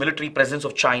rising military presence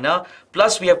of China.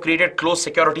 Plus we have created close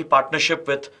security partnership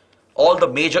with all the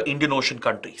major Indian Ocean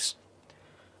countries.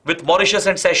 With Mauritius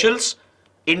and Seychelles,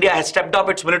 India has stepped up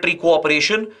its military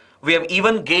cooperation. We have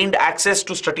even gained access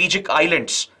to strategic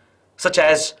islands such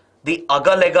as the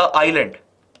Agalega Island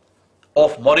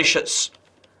of Mauritius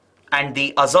and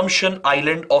the Assumption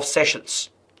Island of Seychelles.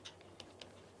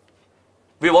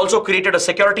 We've also created a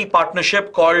security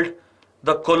partnership called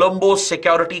the Colombo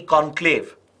Security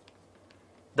Conclave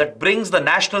that brings the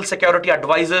national security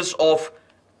advisors of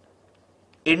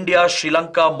India, Sri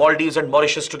Lanka, Maldives and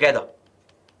Mauritius together.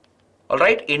 All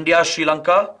right, India, Sri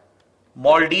Lanka,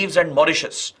 Maldives and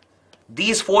Mauritius.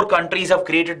 These four countries have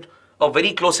created a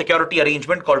very close security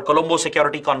arrangement called Colombo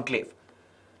Security Conclave.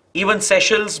 Even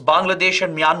Seychelles, Bangladesh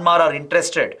and Myanmar are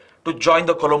interested to join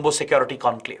the Colombo Security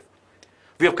Conclave.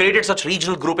 We have created such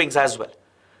regional groupings as well.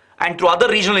 And through other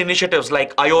regional initiatives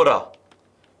like IORA,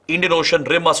 Indian Ocean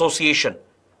Rim Association,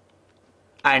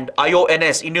 and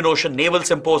IONS, Indian Ocean Naval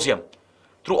Symposium,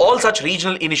 through all such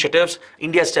regional initiatives,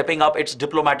 India is stepping up its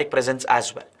diplomatic presence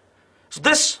as well. So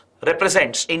this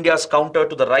represents India's counter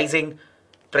to the rising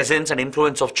presence and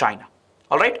influence of China.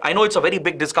 All right, I know it's a very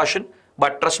big discussion,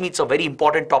 but trust me, it's a very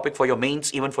important topic for your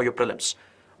mains, even for your prelims.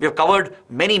 We have covered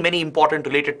many important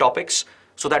related topics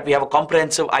so that we have a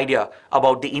comprehensive idea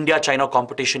about the India-China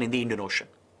competition in the Indian Ocean.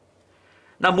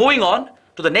 Now moving on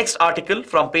to the next article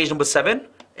from page number 7,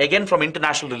 again from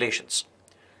International Relations.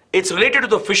 It's related to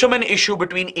the fishermen issue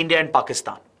between India and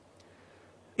Pakistan.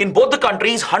 In both the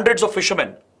countries, hundreds of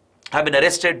fishermen have been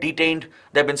arrested, detained,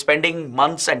 they've been spending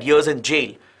months and years in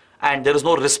jail, and there is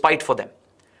no respite for them.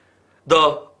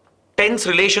 The tense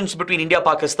relations between India and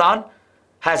Pakistan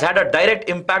has had a direct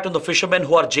impact on the fishermen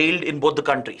who are jailed in both the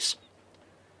countries.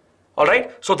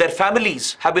 Alright, so their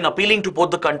families have been appealing to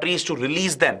both the countries to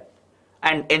release them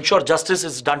and ensure justice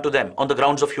is done to them on the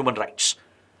grounds of human rights.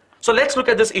 So let's look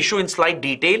at this issue in slight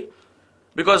detail,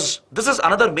 because this is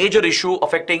another major issue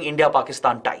affecting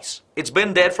India-Pakistan ties. It's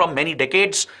been there from many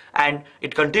decades and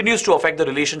it continues to affect the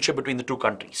relationship between the two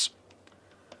countries.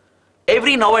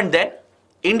 Every now and then,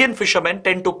 Indian fishermen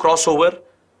tend to cross over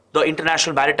the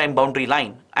international maritime boundary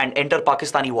line and enter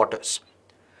Pakistani waters.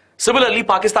 Similarly,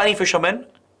 Pakistani fishermen,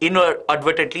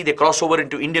 inadvertently, they cross over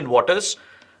into Indian waters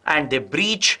and they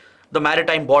breach the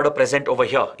maritime border present over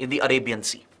here in the Arabian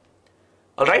Sea.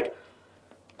 Alright?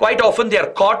 Quite often they are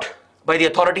caught by the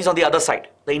authorities on the other side.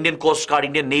 The Indian Coast Guard,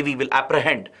 Indian Navy will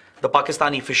apprehend the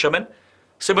Pakistani fishermen.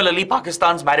 Similarly,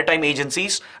 Pakistan's maritime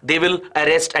agencies, they will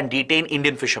arrest and detain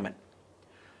Indian fishermen.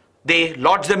 They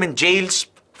lodge them in jails,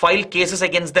 file cases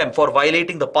against them for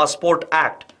violating the Passport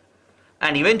Act,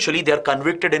 and eventually they are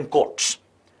convicted in courts.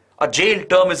 A jail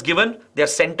term is given, they are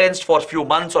sentenced for a few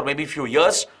months or maybe a few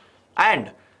years,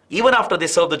 and even after they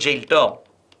serve the jail term,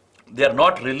 they are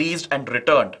not released and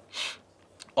returned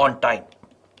on time.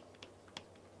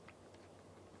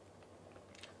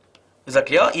 Is that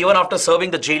clear? Even after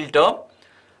serving the jail term,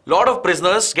 a lot of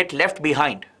prisoners get left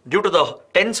behind due to the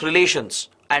tense relations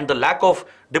and the lack of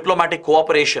diplomatic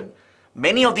cooperation.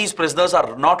 Many of these prisoners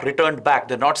are not returned back,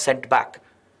 they're not sent back.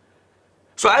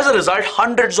 So as a result,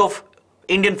 hundreds of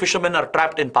Indian fishermen are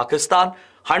trapped in Pakistan,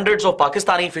 hundreds of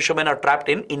Pakistani fishermen are trapped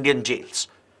in Indian jails.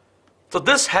 So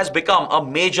this has become a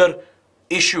major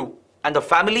issue, and the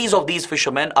families of these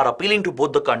fishermen are appealing to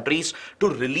both the countries to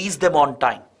release them on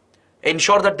time,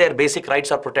 ensure that their basic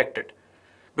rights are protected.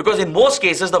 Because in most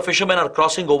cases, the fishermen are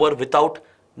crossing over without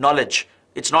knowledge.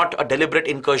 It's not a deliberate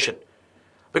incursion.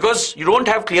 Because you don't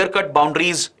have clear-cut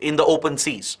boundaries in the open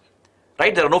seas,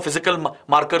 right? There are no physical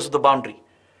markers of the boundary.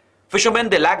 Fishermen,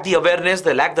 they lack the awareness,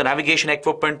 they lack the navigation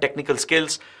equipment, technical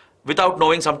skills. Without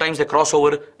knowing, sometimes they cross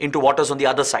over into waters on the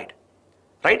other side,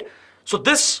 right? So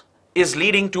this is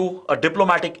leading to a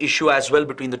diplomatic issue as well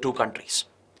between the two countries.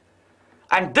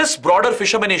 And this broader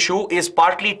fishermen issue is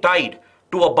partly tied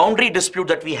to a boundary dispute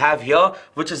that we have here,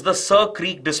 which is the Sir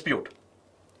Creek dispute.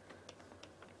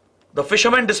 The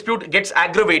fishermen dispute gets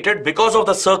aggravated because of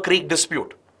the Sir Creek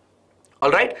dispute.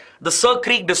 Alright, the Sir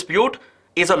Creek dispute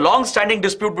is a long-standing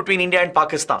dispute between India and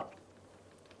Pakistan.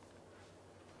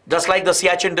 Just like the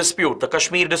Siachen dispute, the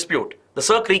Kashmir dispute, the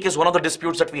Sir Creek is one of the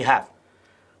disputes that we have.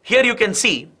 Here you can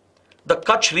see the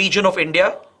Kutch region of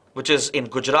India, which is in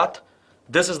Gujarat.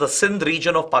 This is the Sindh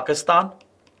region of Pakistan.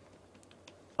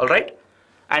 Alright,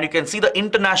 and you can see the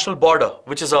international border,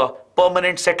 which is a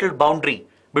permanent settled boundary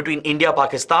between India,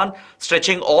 Pakistan,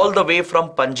 stretching all the way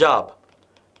from Punjab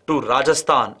to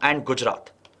Rajasthan and Gujarat.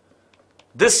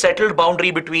 This settled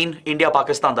boundary between India,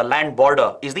 Pakistan, the land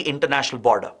border, is the international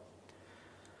border.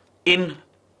 In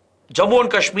Jammu and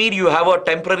Kashmir, you have a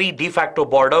temporary de facto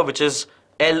border, which is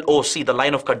LOC, the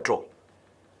line of control.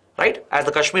 Right? As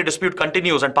the Kashmir dispute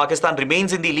continues and Pakistan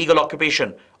remains in the legal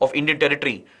occupation of Indian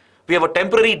territory, we have a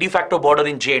temporary de facto border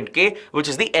in J&K, which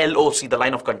is the LOC, the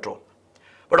line of control.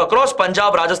 But across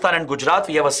Punjab, Rajasthan and Gujarat,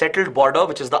 we have a settled border,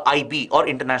 which is the IB or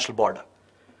international border.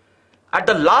 At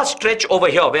the last stretch over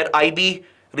here, where IB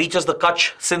reaches the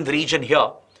Kutch Sindh region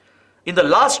here, in the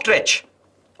last stretch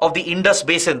of the Indus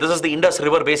Basin, this is the Indus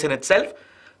River Basin itself,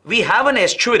 we have an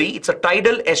estuary, it's a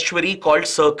tidal estuary called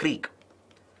Sir Creek.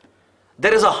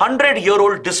 There is a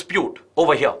 100-year-old dispute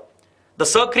over here. The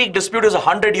Sir Creek dispute is a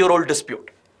 100-year-old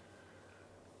dispute.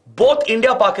 Both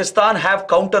India and Pakistan have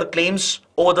counter claims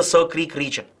over the Sir Creek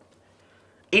region.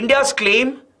 India's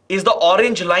claim is the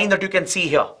orange line that you can see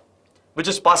here, which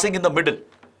is passing in the middle.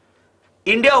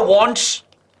 India wants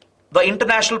the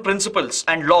international principles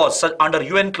and laws under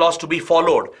UN clause to be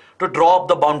followed to draw up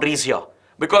the boundaries here,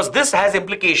 because this has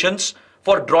implications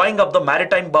for drawing up the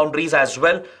maritime boundaries as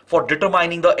well, for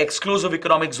determining the exclusive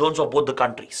economic zones of both the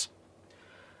countries.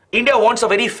 India wants a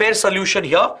very fair solution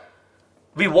here.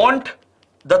 We want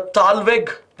the Talweg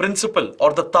principle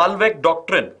or the Talweg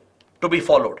doctrine to be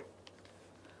followed.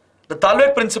 The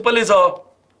Talweg principle is a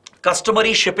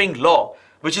customary shipping law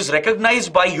which is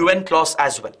recognized by UN clause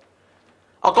as well.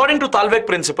 According to Talweg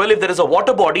principle, if there is a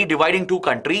water body dividing two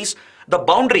countries, the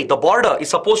boundary, the border is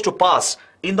supposed to pass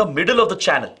in the middle of the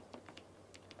channel,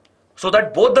 so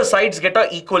that both the sides get an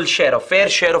equal share, a fair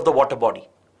share of the water body.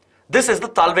 This is the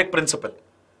Talweg principle.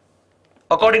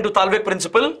 According to Talweg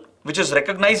principle, which is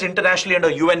recognized internationally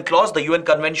under UN clause, the UN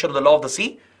Convention on the Law of the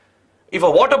Sea, if a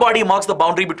water body marks the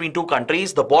boundary between two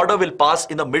countries, the border will pass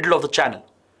in the middle of the channel.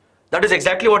 That is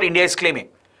exactly what India is claiming.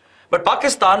 But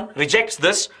Pakistan rejects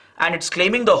this and it's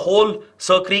claiming the whole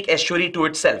Sir Creek estuary to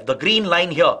itself. The green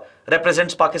line here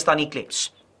represents Pakistani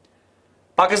claims.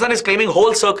 Pakistan is claiming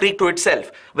whole Sir Creek to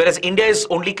itself, whereas India is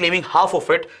only claiming half of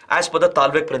it as per the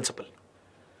Talweg principle.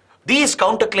 These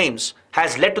counterclaims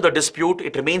has led to the dispute.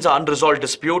 It remains an unresolved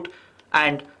dispute,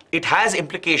 and it has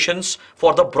implications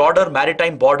for the broader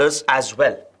maritime borders as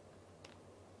well.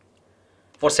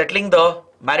 For settling the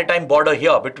maritime border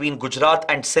here between Gujarat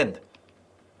and Sindh,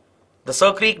 the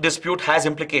Sir Creek dispute has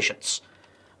implications,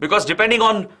 because depending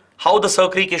on how the Sir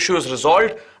Creek issue is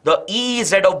resolved, the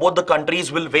EEZ of both the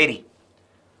countries will vary.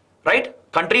 Right?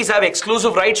 Countries have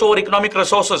exclusive rights over economic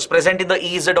resources present in the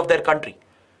EEZ of their country,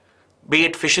 be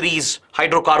it fisheries,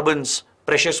 hydrocarbons,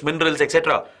 precious minerals,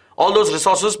 etc. All those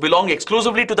resources belong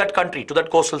exclusively to that country, to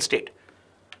that coastal state.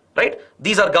 Right?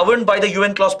 These are governed by the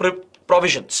UN clause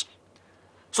provisions.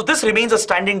 So this remains a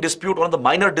standing dispute, one of the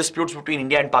minor disputes between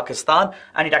India and Pakistan,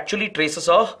 and it actually traces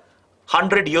a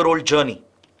 100-year-old journey.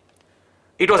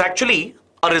 It was actually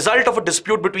a result of a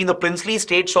dispute between the princely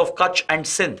states of Kutch and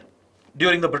Sindh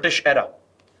during the British era.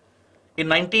 In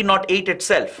 1908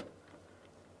 itself,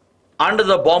 under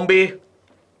the Bombay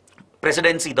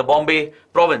presidency, the Bombay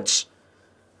province,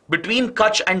 between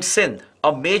Kutch and Sindh,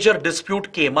 a major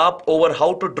dispute came up over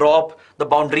how to draw up the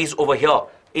boundaries over here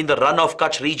in the Run of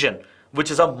Kutch region,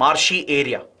 which is a marshy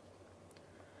area.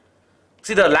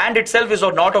 See, the land itself is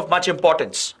not of much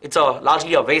importance. It's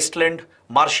largely a wasteland,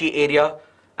 marshy area,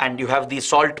 and you have the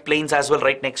salt plains as well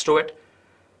right next to it.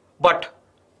 But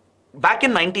back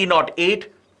in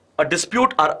 1908, a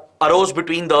dispute arose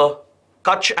between the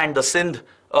Kutch and the Sindh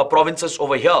provinces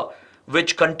over here,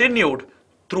 which continued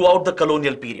throughout the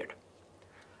colonial period.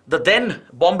 The then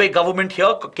Bombay government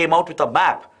here came out with a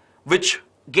map which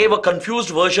gave a confused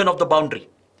version of the boundary.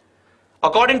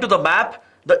 According to the map,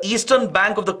 the eastern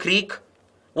bank of the creek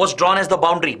was drawn as the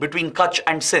boundary between Kutch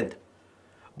and Sindh.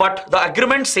 But the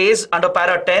agreement says under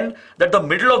para 10 that the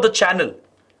middle of the channel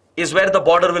is where the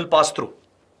border will pass through.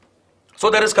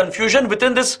 So there is confusion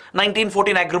within this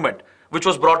 1914 agreement, which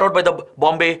was brought out by the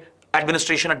Bombay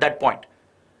administration at that point.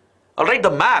 Alright,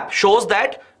 the map shows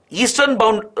that the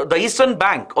eastern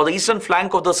bank or the eastern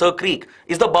flank of the Sir Creek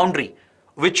is the boundary,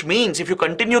 which means if you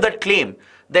continue that claim,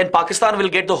 then Pakistan will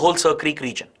get the whole Sir Creek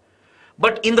region.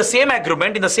 But in the same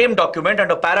agreement, in the same document,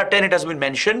 under para 10, it has been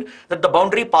mentioned that the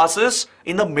boundary passes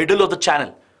in the middle of the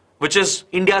channel, which is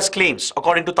India's claims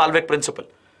according to Talweg principle.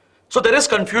 So there is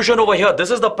confusion over here.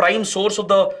 This is the prime source of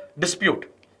the dispute.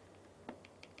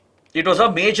 It was a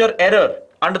major error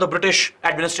under the British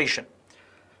administration.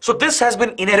 So this has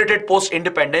been inherited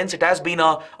post-independence. It has been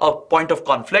a point of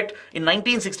conflict. In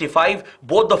 1965,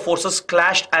 both the forces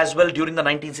clashed as well during the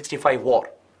 1965 war.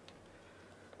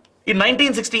 In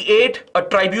 1968, a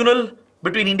tribunal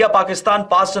between India and Pakistan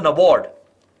passed an award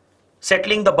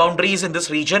settling the boundaries in this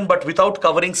region, but without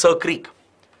covering Sir Creek.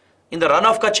 In the Run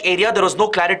of Kutch area, there was no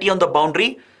clarity on the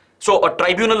boundary. So a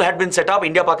tribunal had been set up,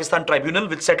 India-Pakistan tribunal,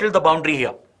 which settled the boundary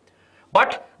here.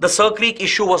 But the Sir Creek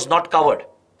issue was not covered.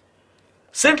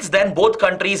 Since then, both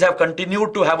countries have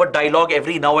continued to have a dialogue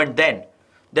every now and then.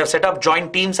 They have set up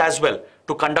joint teams as well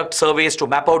to conduct surveys, to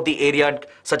map out the area and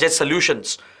suggest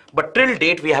solutions. But till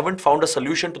date, we haven't found a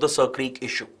solution to the Sir Creek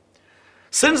issue.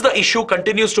 Since the issue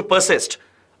continues to persist,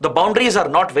 the boundaries are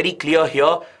not very clear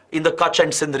here in the Kutch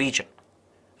and Sindh region.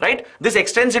 Right? This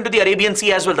extends into the Arabian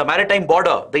Sea as well. The maritime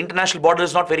border, the international border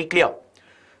is not very clear.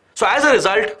 So as a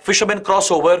result, fishermen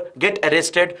cross over, get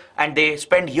arrested, and they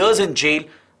spend years in jail.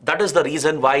 That is the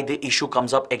reason why the issue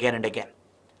comes up again and again.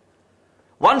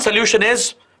 One solution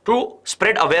is to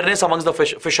spread awareness amongst the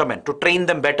fishermen, to train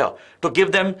them better, to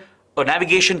give them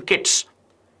navigation kits,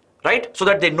 right? So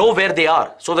that they know where they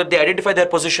are, so that they identify their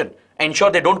position,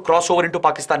 ensure they don't cross over into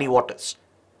Pakistani waters.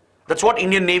 That's what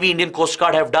Indian Navy, Indian Coast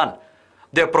Guard have done.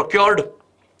 They have procured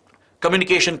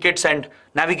communication kits and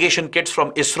navigation kits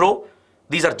from ISRO.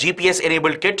 These are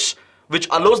GPS-enabled kits, which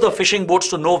allows the fishing boats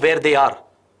to know where they are.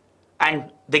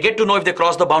 And they get to know if they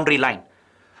cross the boundary line.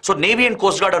 So Navy and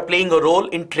Coast Guard are playing a role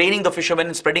in training the fishermen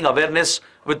and spreading awareness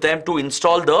with them to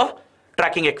install the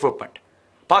tracking equipment.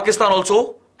 Pakistan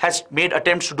also has made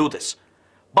attempts to do this.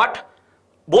 But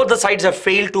both the sides have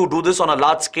failed to do this on a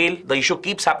large scale. The issue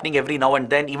keeps happening every now and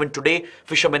then. Even today,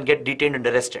 fishermen get detained and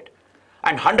arrested.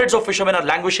 And hundreds of fishermen are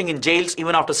languishing in jails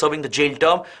even after serving the jail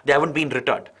term. They haven't been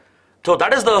returned. So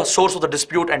that is the source of the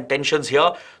dispute and tensions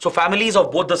here. So families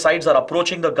of both the sides are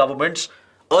approaching the governments,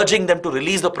 urging them to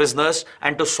release the prisoners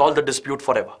and to solve the dispute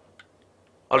forever.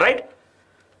 All right.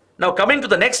 Now coming to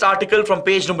the next article from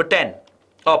page number 10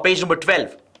 or page number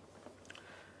 12.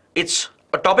 It's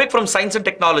a topic from Science and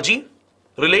Technology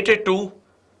related to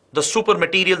the super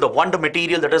material, the wonder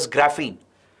material that is graphene.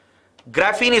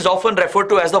 graphene is often referred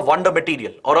to as the wonder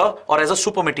material or as a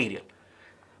super material,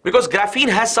 because graphene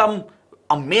has some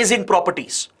amazing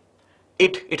properties.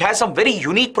 It has some very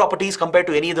unique properties compared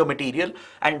to any other material,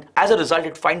 and as a result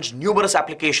it finds numerous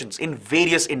applications in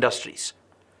various industries.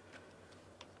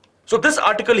 So this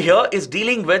article here is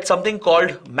dealing with something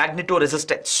called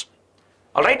magnetoresistance.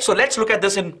 Alright, so let's look at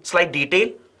this in slight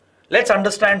detail. Let's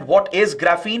understand what is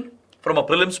graphene from a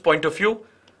prelims point of view.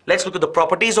 Let's look at the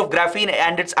properties of graphene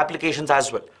and its applications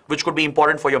as well, which could be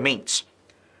important for your mains.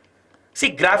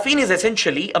 See, graphene is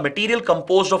essentially a material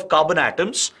composed of carbon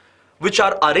atoms which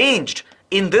are arranged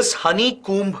in this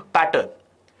honeycomb pattern.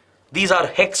 These are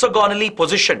hexagonally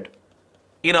positioned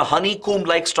in a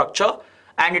honeycomb-like structure,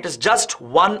 and it is just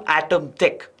one atom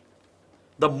thick.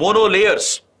 The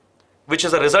monolayers, which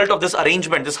is a result of this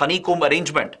arrangement, this honeycomb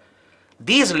arrangement,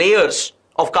 these layers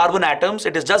of carbon atoms,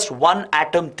 it is just one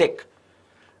atom thick.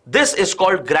 This is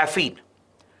called graphene.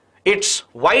 It's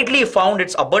widely found,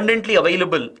 it's abundantly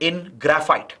available in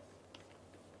graphite.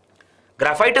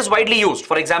 Graphite is widely used,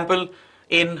 for example,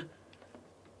 in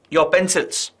your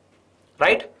pencils,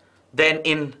 right? Then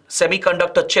in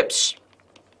semiconductor chips.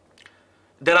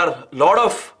 There are a lot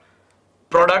of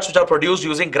products which are produced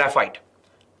using graphite.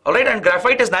 Alright, and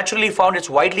graphite is naturally found,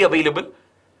 it's widely available,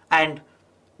 and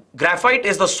graphite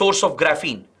is the source of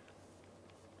graphene.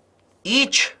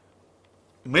 Each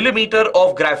millimeter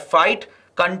of graphite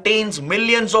contains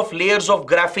millions of layers of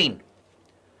graphene,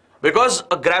 because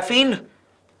a graphene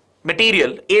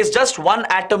material is just one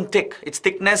atom thick. Its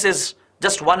thickness is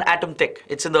just one atom thick.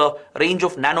 It's in the range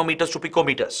of nanometers to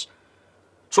picometers.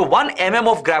 So 1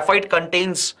 mm of graphite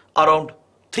contains around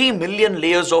 3 million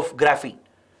layers of graphene.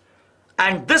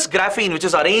 And this graphene, which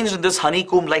is arranged in this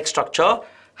honeycomb-like structure,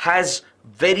 has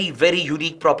very, very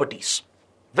unique properties.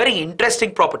 Very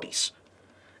interesting properties.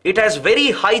 It has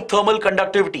very high thermal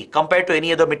conductivity compared to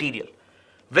any other material.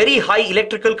 Very high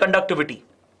electrical conductivity.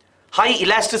 High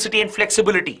elasticity and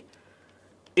flexibility.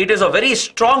 It is a very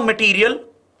strong material,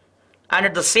 and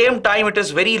at the same time it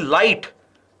is very light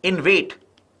in weight.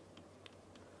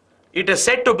 It is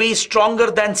said to be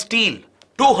stronger than steel,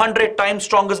 200 times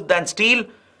stronger than steel,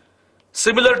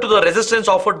 similar to the resistance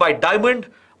offered by diamond,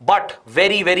 but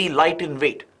very, very light in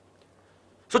weight.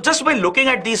 So just by looking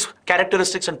at these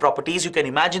characteristics and properties, you can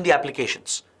imagine the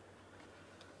applications.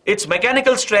 Its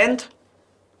mechanical strength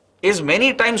is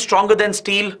many times stronger than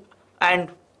steel,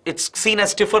 and it's seen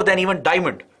as stiffer than even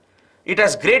diamond. It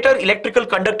has greater electrical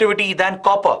conductivity than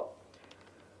copper.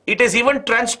 It is even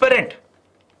transparent,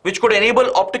 which could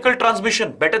enable optical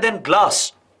transmission better than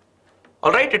glass.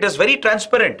 Alright, it is very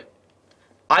transparent.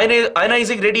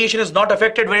 Ionizing radiation is not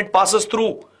affected when it passes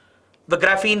through the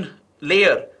graphene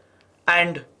layer,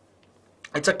 and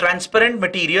it's a transparent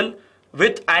material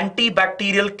with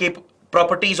antibacterial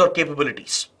properties or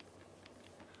capabilities.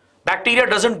 Bacteria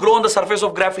doesn't grow on the surface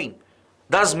of graphene,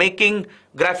 thus making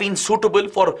graphene suitable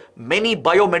for many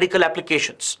biomedical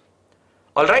applications.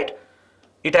 Alright,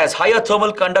 it has higher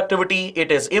thermal conductivity,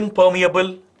 it is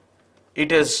impermeable,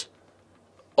 it is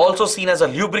also seen as a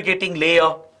lubricating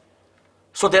layer.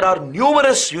 So there are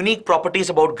numerous unique properties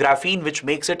about graphene which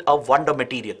makes it a wonder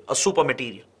material, a super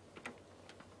material.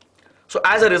 So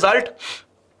as a result,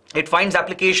 it finds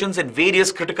applications in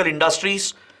various critical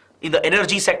industries. In the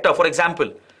energy sector, for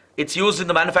example, it's used in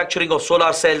the manufacturing of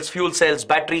solar cells, fuel cells,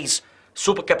 batteries,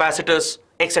 supercapacitors,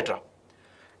 etc.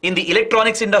 In the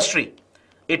electronics industry,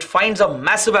 it finds a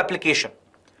massive application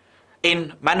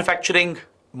in manufacturing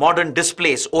modern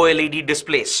displays, OLED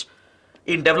displays,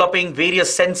 in developing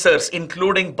various sensors,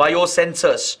 including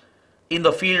biosensors in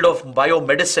the field of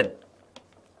biomedicine,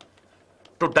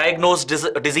 to diagnose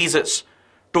diseases,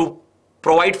 to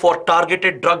provide for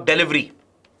targeted drug delivery,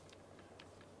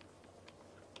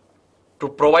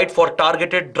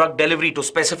 to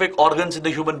specific organs in the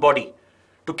human body,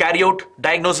 to carry out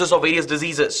diagnosis of various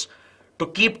diseases, to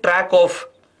keep track of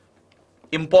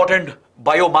important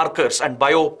biomarkers and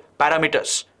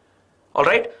bioparameters.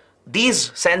 Alright, these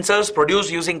sensors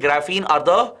produced using graphene are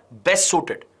the best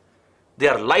suited. They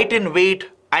are light in weight,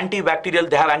 antibacterial,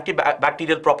 they have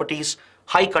antibacterial properties,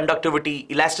 high conductivity,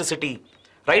 elasticity,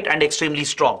 right, and extremely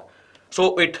strong.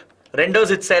 So it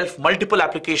renders itself multiple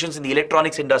applications in the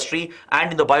electronics industry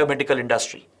and in the biomedical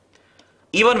industry.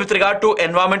 Even with regard to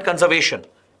environment conservation,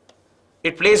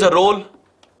 it plays a role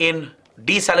in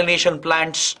desalination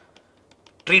plants,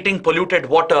 treating polluted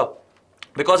water,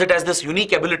 because it has this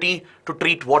unique ability to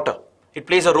treat water. It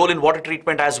plays a role in water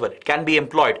treatment as well. It can be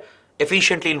employed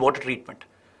efficiently in water treatment.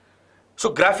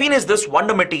 So graphene is this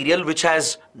wonder material which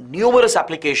has numerous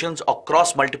applications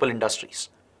across multiple industries.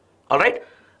 Alright?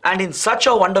 And in such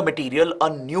a wonder material, a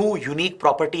new unique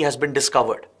property has been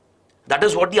discovered. That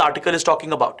is what the article is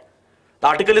talking about. The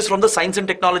article is from the Science and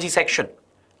Technology section.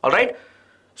 All right.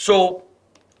 So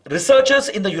researchers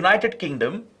in the United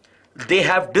Kingdom, they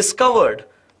have discovered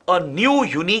a new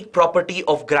unique property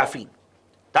of graphene.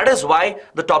 That is why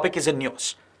the topic is in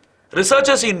news.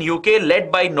 Researchers in UK,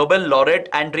 led by Nobel laureate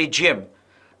Andre Geim,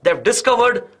 they have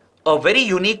discovered a very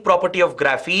unique property of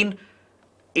graphene.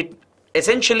 It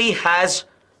essentially has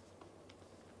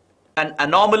an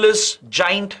anomalous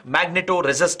giant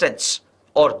magnetoresistance,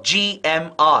 or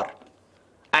GMR,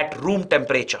 at room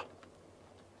temperature.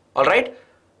 All right.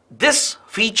 This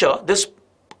feature, this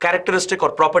characteristic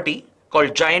or property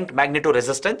called giant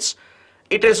magnetoresistance,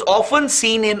 it is often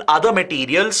seen in other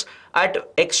materials at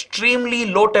extremely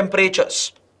low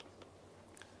temperatures.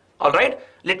 All right.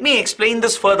 Let me explain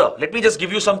this further. Let me just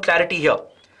give you some clarity here.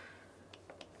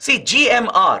 See,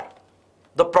 GMR,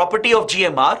 the property of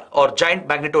GMR or giant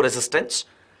magnetoresistance,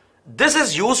 this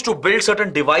is used to build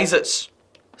certain devices,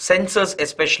 sensors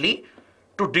especially,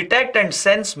 to detect and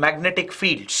sense magnetic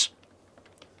fields.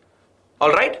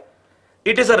 All right.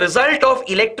 It is a result of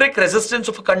electric resistance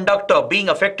of a conductor being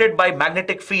affected by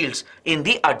magnetic fields in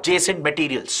the adjacent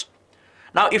materials.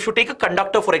 Now, if you take a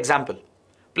conductor, for example,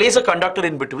 place a conductor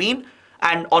in between,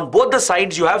 and on both the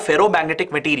sides you have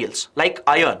ferromagnetic materials like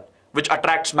iron, which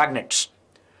attracts magnets.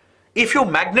 If you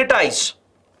magnetize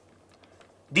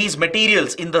these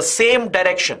materials in the same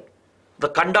direction, the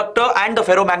conductor and the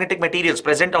ferromagnetic materials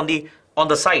present on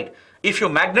the side, if you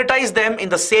magnetize them in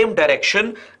the same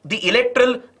direction, the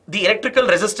electrical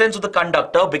resistance of the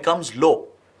conductor becomes low.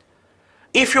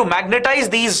 If you magnetize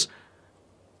these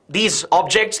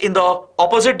objects in the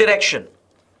opposite direction,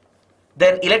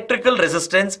 then electrical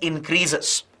resistance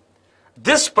increases.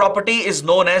 This property is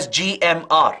known as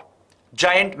GMR,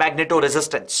 giant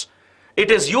magnetoresistance. It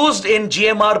is used in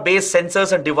GMR-based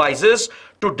sensors and devices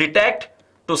to detect,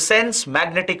 to sense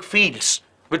magnetic fields,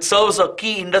 which serves a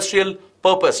key industrial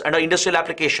purpose and an industrial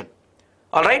application.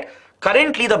 All right.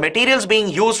 Currently, the materials being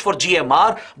used for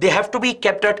GMR, they have to be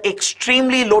kept at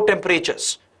extremely low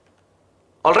temperatures.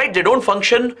 All right. They don't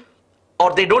function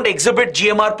or they don't exhibit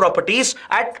GMR properties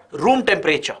at room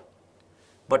temperature.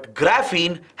 But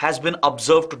graphene has been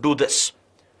observed to do this.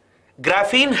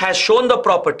 Graphene has shown the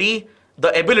property,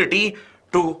 the ability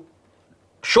to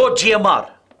show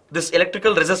GMR, this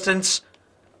electrical resistance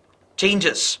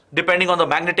changes depending on the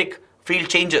magnetic field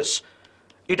changes.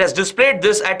 It has displayed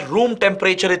this at room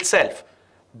temperature itself,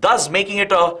 thus making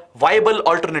it a viable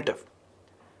alternative.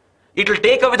 It will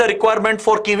take away the requirement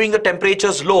for keeping the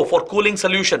temperatures low for cooling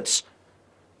solutions,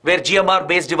 where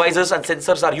GMR-based devices and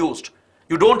sensors are used.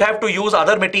 You don't have to use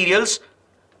other materials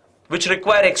which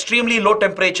require extremely low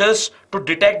temperatures to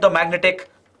detect the magnetic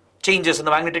changes in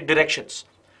the magnetic directions.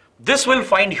 This will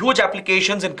find huge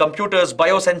applications in computers,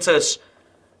 biosensors,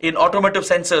 in automotive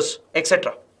sensors,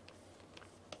 etc.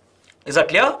 Is that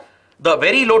clear? The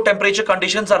very low temperature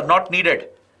conditions are not needed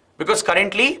because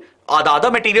currently the other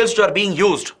materials which are being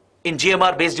used in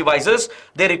GMR-based devices,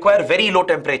 they require very low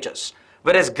temperatures.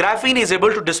 Whereas graphene is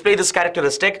able to display this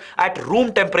characteristic at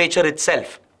room temperature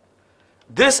itself.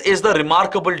 This is the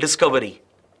remarkable discovery.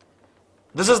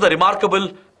 This is the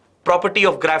remarkable property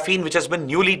of graphene which has been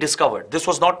newly discovered. This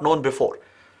was not known before.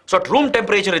 So at room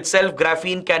temperature itself,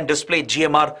 graphene can display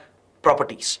GMR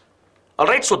properties. All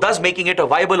right, so thus making it a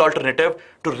viable alternative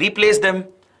to replace the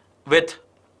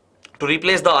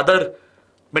other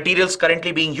materials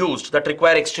currently being used that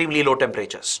require extremely low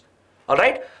temperatures. All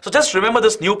right, so just remember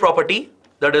this new property,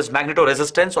 that is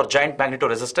magnetoresistance or giant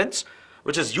magnetoresistance,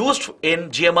 which is used in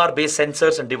GMR-based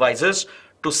sensors and devices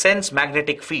to sense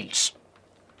magnetic fields.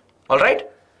 All right,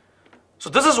 so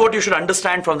this is what you should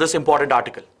understand from this important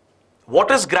article.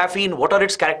 What is graphene? What are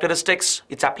its characteristics,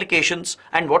 its applications,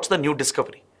 and what's the new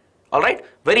discovery? All right,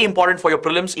 very important for your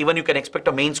prelims. Even you can expect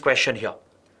a mains question here.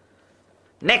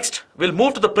 Next, we'll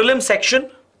move to the prelims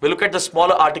section. We'll look at the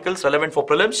smaller articles relevant for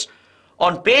prelims.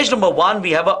 On page number 1,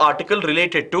 we have an article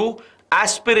related to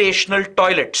aspirational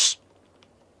toilets.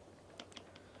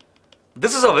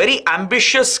 This is a very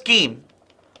ambitious scheme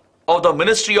of the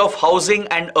Ministry of Housing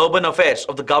and Urban Affairs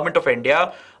of the Government of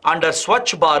India under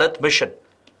Swachh Bharat mission,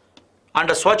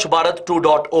 under Swachh Bharat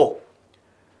 2.0.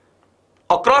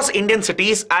 Across Indian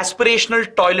cities,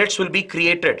 aspirational toilets will be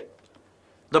created.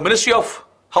 The Ministry of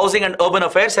Housing and Urban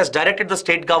Affairs has directed the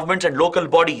state governments and local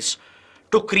bodies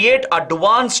to create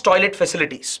advanced toilet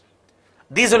facilities.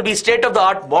 These will be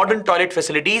state-of-the-art modern toilet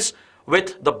facilities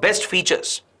with the best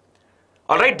features.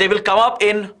 All right, they will come up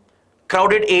in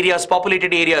crowded areas,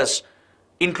 populated areas,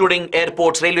 including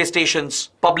airports, railway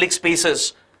stations, public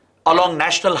spaces, along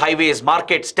national highways,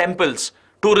 markets, temples,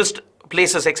 tourist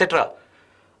places, etc.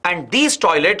 And these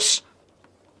toilets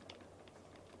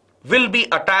will be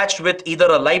attached with either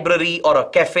a library or a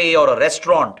cafe or a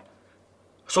restaurant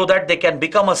so that they can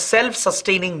become a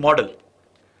self-sustaining model.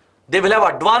 They will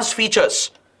have advanced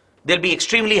features. They'll be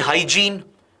extremely hygiene.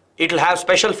 It'll have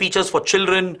special features for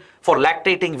children, for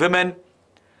lactating women.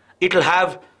 It'll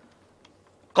have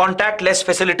contactless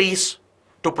facilities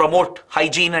to promote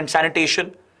hygiene and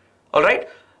sanitation. All right.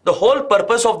 The whole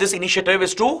purpose of this initiative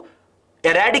is to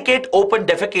eradicate open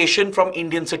defecation from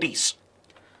Indian cities.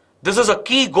 This is a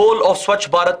key goal of Swachh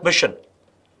Bharat mission,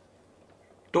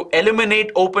 to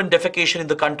eliminate open defecation in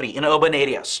the country, in urban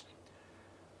areas.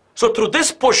 So through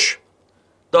this push,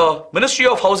 the Ministry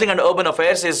of Housing and Urban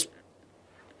Affairs is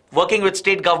working with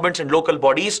state governments and local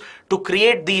bodies to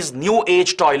create these new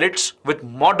age toilets with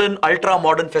modern, ultra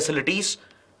modern facilities.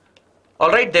 All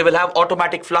right, they will have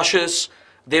automatic flushes,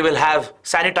 they will have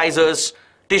sanitizers,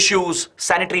 tissues,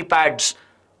 sanitary pads.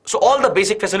 So all the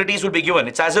basic facilities will be given.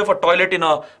 It's as if a toilet in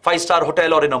a 5-star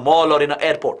hotel or in a mall or in an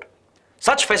airport.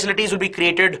 Such facilities will be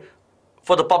created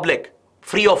for the public,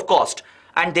 free of cost,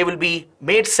 and they will be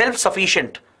made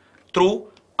self-sufficient through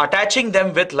attaching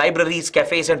them with libraries,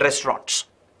 cafes and restaurants.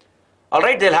 All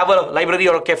right, they'll have a library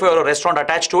or a cafe or a restaurant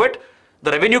attached to it.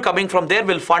 The revenue coming from there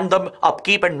will fund the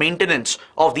upkeep and maintenance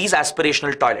of these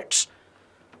aspirational toilets.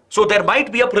 So there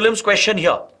might be a prelims question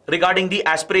here regarding the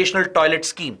aspirational toilet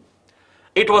scheme.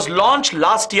 It was launched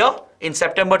last year in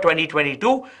September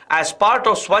 2022 as part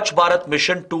of Swachh Bharat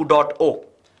Mission 2.0.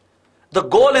 The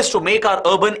goal is to make our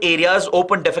urban areas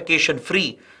open defecation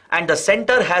free, and the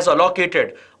center has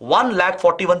allocated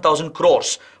 1,41,000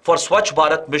 crores for Swachh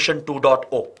Bharat Mission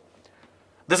 2.0.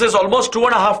 This is almost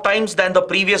 2.5 times than the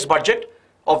previous budget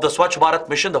of the Swachh Bharat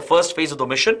mission, the first phase of the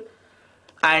mission,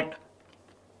 and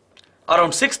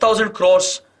around 6,000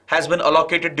 crores has been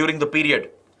allocated during the period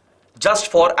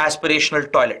just for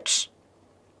aspirational toilets.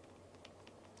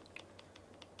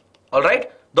 All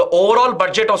right, the overall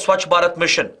budget of Swachh Bharat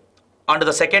mission under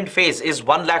the second phase is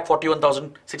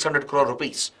 1,41,600 crore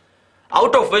rupees,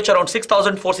 out of which around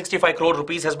 6,465 crore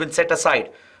rupees has been set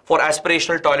aside for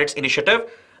aspirational toilets initiative,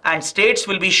 and states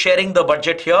will be sharing the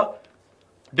budget here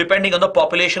depending on the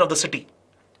population of the city.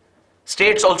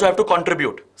 States also have to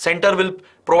contribute. Center will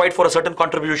provide for a certain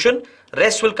contribution.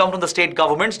 Rest will come from the state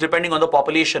governments depending on the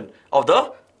population of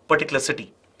the particular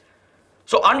city.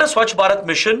 So under Swachh Bharat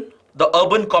mission, the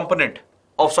urban component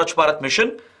of Swachh Bharat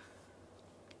mission,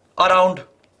 around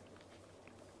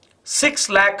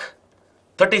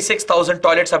 6,36,000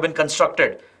 toilets have been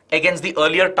constructed against the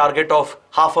earlier target of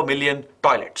 500,000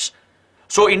 toilets.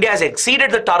 So India has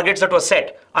exceeded the targets that were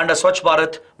set under Swachh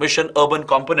Bharat mission urban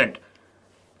component,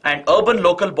 and urban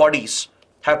local bodies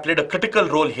have played a critical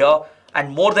role here, and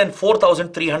more than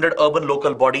 4,300 urban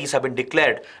local bodies have been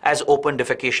declared as open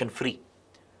defecation free.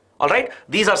 All right,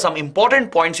 these are some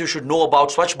important points you should know about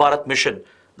Swachh Bharat mission,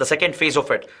 the second phase of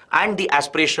it, and the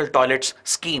aspirational toilets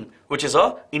scheme, which is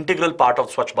an integral part of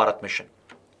Swachh Bharat mission.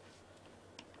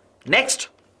 Next,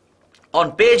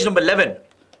 on page number 11,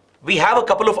 we have a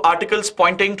couple of articles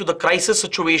pointing to the crisis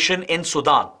situation in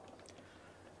Sudan.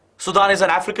 Sudan is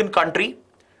an African country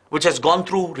which has gone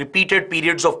through repeated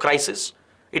periods of crisis.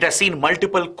 It has seen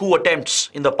multiple coup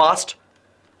attempts in the past,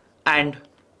 and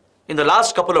in the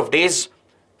last couple of days,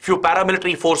 few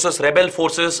paramilitary forces, rebel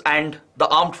forces and the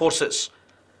armed forces,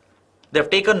 they've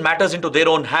taken matters into their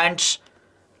own hands.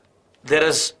 There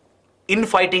is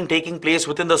infighting taking place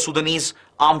within the Sudanese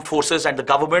armed forces and the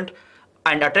government,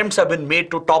 and attempts have been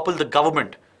made to topple the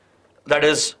government that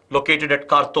is located at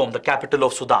Khartoum, the capital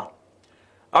of Sudan.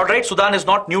 All right, Sudan is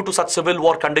not new to such civil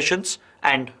war conditions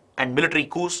and military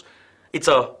coups. It's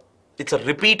a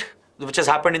repeat which has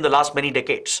happened in the last many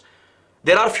decades.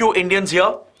 There are few Indians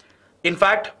here. In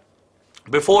fact,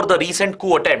 before the recent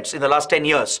coup attempts in the last 10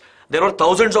 years, there were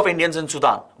thousands of Indians in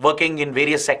Sudan working in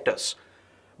various sectors.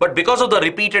 But because of the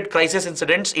repeated crisis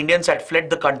incidents, Indians had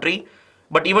fled the country.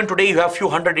 But even today, you have few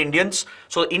hundred Indians.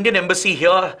 So the Indian embassy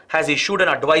here has issued an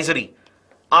advisory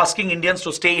asking Indians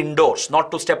to stay indoors,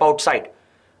 not to step outside.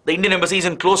 The Indian embassy is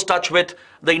in close touch with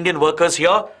the Indian workers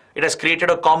here. It has created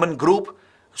a common group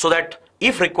so that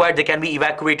if required, they can be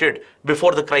evacuated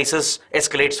before the crisis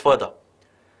escalates further.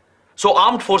 So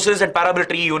armed forces and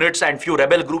paramilitary units and few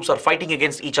rebel groups are fighting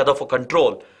against each other for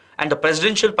control, and the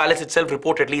presidential palace itself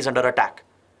reportedly is under attack.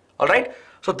 All right.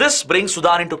 So this brings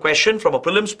Sudan into question from a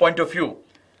prelims point of view.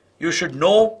 You should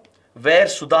know where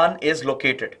Sudan is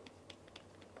located.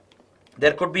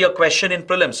 There could be a question in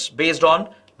prelims based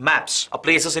on maps, a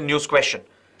places in news question.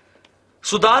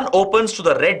 Sudan opens to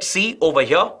the Red Sea over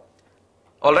here.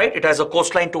 All right, it has a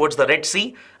coastline towards the Red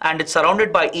Sea, and it's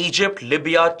surrounded by Egypt,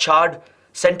 Libya, Chad,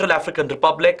 Central African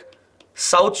Republic,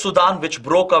 South Sudan, which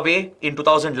broke away in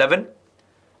 2011,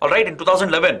 All right, in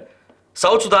 2011,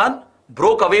 South Sudan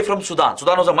broke away from Sudan.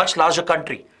 Sudan was a much larger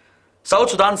country. South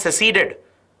Sudan seceded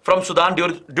from Sudan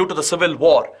due to the civil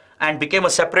war and became a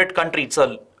separate country. It's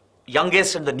the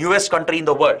youngest and the newest country in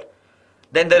the world.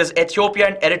 Then there is Ethiopia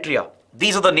and Eritrea.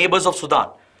 These are the neighbors of Sudan.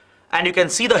 And you can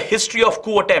see the history of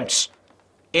coup attempts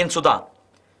in Sudan.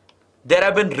 There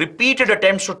have been repeated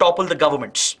attempts to topple the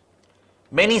governments.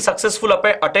 Many successful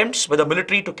attempts by the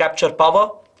military to capture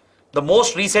power. The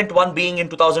most recent one being in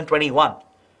 2021,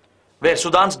 where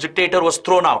Sudan's dictator was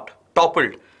thrown out,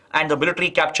 toppled, and the military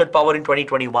captured power in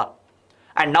 2021.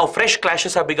 And now fresh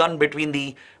clashes have begun between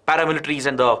the paramilitaries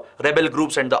and the rebel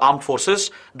groups and the armed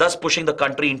forces, thus pushing the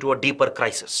country into a deeper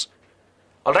crisis.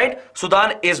 All right,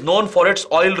 Sudan is known for its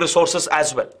oil resources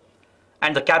as well,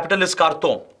 and the capital is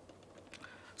Khartoum.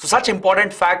 So such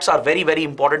important facts are very, very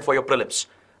important for your prelims.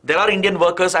 There are Indian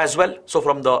workers as well. So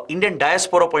from the Indian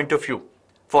diaspora point of view,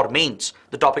 for mains,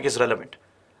 the topic is relevant.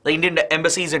 The Indian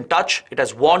embassy is in touch. It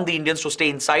has warned the Indians to stay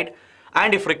inside,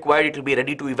 and if required, it will be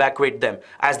ready to evacuate them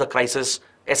as the crisis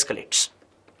escalates.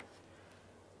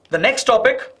 The next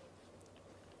topic,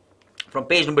 from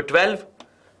page number 12,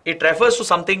 it refers to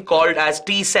something called as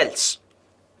T cells.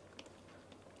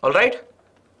 All right?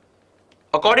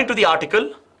 According to the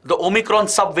article, the Omicron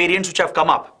subvariants which have come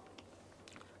up,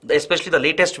 especially the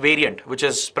latest variant, which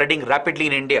is spreading rapidly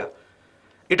in India,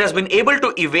 it has been able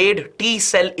to evade T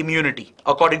cell immunity,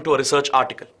 according to a research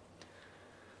article.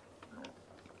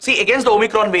 See, against the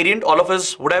Omicron variant, all of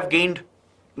us would have gained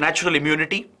natural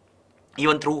immunity,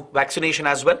 even through vaccination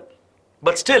as well.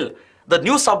 But still, the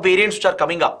new subvariants which are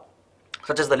coming up,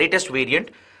 such as the latest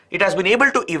variant, it has been able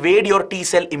to evade your T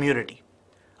cell immunity.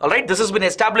 All right, this has been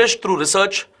established through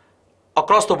research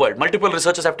across the world. Multiple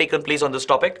researches have taken place on this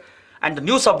topic, and the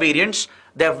new subvariants,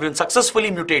 they have been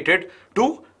successfully mutated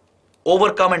to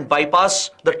overcome and bypass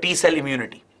the T cell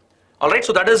immunity. All right,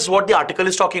 so that is what the article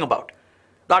is talking about.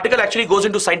 The article actually goes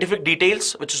into scientific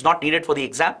details, which is not needed for the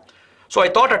exam. So I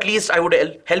thought at least I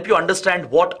would help you understand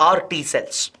what are T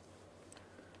cells.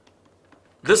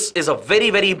 This is a very,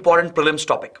 very important prelims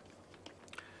topic.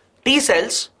 T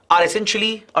cells are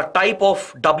essentially a type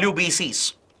of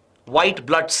WBCs, white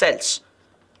blood cells.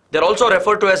 They're also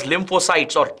referred to as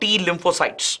lymphocytes or T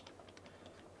lymphocytes.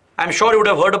 I'm sure you would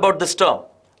have heard about this term,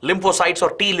 lymphocytes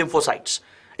or T lymphocytes.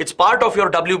 It's part of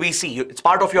your WBC, it's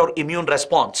part of your immune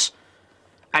response.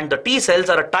 And the T cells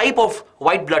are a type of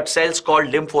white blood cells called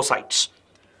lymphocytes.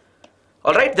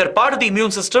 All right, they're part of the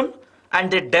immune system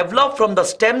and they develop from the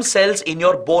stem cells in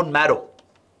your bone marrow.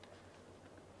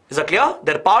 Is that clear?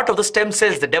 They're part of the stem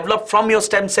cells, they develop from your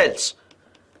stem cells.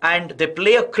 And they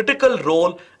play a critical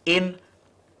role in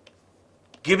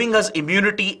giving us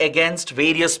immunity against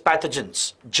various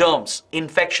pathogens, germs,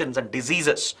 infections, and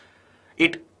diseases.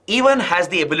 It even has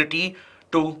the ability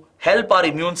to help our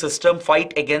immune system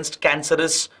fight against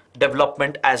cancerous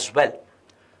development as well.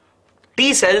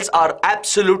 T cells are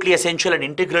absolutely essential and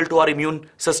integral to our immune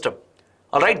system.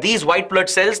 All right, these white blood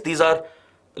cells, these are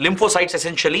lymphocytes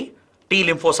essentially, T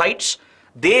lymphocytes.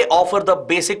 They offer the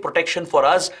basic protection for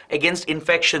us against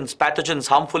infections, pathogens,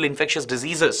 harmful infectious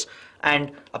diseases,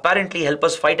 and apparently help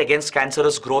us fight against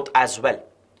cancerous growth as well.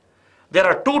 There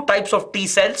are two types of T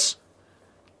cells,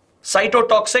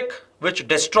 cytotoxic, which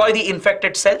destroy the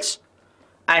infected cells,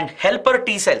 and helper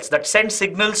T cells that send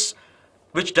signals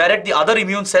which direct the other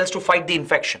immune cells to fight the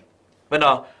infection. When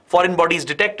a foreign body is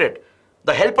detected,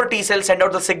 the helper T cells send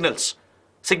out the signals,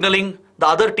 signaling the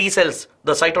other T cells,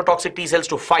 the cytotoxic T cells,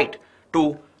 to fight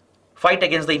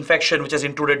against the infection which has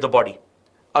intruded the body.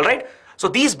 All right. So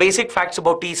these basic facts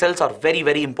about T cells are very,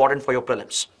 very important for your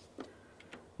prelims.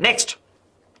 Next,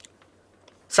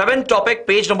 seventh topic,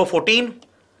 page number 14.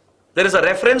 There is a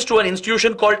reference to an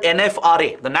institution called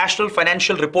NFRA, the National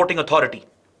Financial Reporting Authority.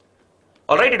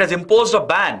 All right, it has imposed a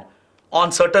ban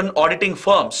on certain auditing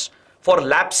firms for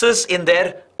lapses in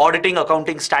their auditing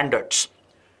accounting standards.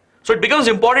 So it becomes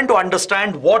important to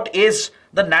understand what is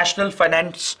the National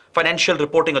Financial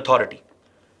Reporting Authority.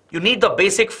 You need the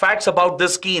basic facts about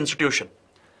this key institution.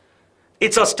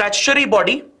 It's a statutory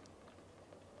body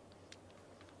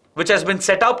which has been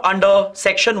set up under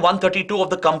Section 132 of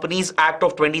the Companies Act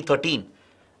of 2013.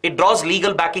 It draws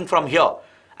legal backing from here,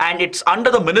 and it's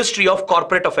under the Ministry of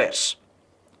Corporate Affairs.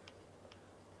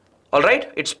 All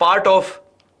right, it's part of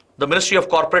the Ministry of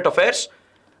Corporate Affairs.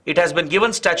 It has been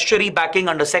given statutory backing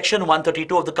under Section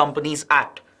 132 of the Companies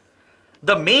Act.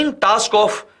 The main task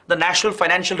of the National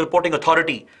Financial Reporting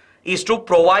Authority is to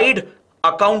provide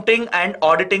accounting and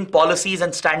auditing policies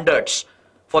and standards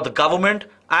for the government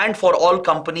and for all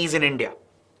companies in India.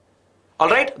 All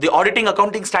right, the auditing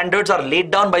accounting standards are laid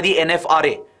down by the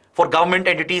NFRA for government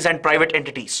entities and private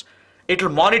entities. It will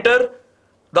monitor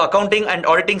the accounting and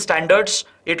auditing standards.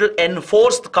 It will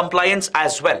enforce the compliance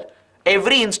as well.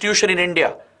 Every institution in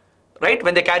India, right,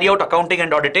 when they carry out accounting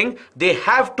and auditing, they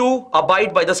have to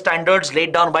abide by the standards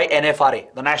laid down by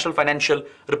NFRA, the National Financial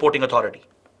Reporting Authority.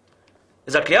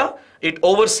 Is that clear? It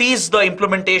oversees the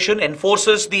implementation,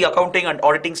 enforces the accounting and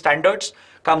auditing standards,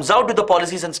 comes out with the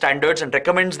policies and standards and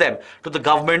recommends them to the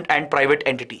government and private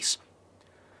entities.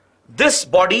 This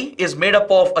body is made up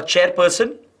of a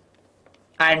chairperson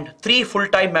and 3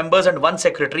 full-time members and 1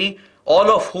 secretary,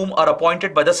 all of whom are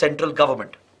appointed by the central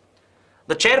government.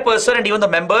 The chairperson and even the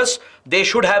members, they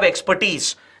should have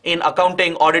expertise in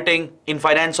accounting, auditing, in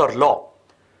finance or law.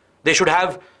 They should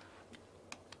have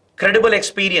credible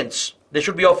experience. They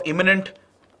should be of eminent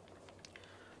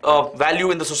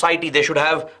value in the society. They should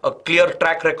have a clear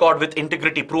track record with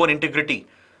integrity, proven integrity.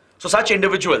 So such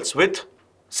individuals with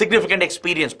significant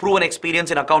experience, proven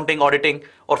experience in accounting, auditing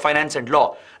or finance and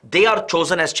law, they are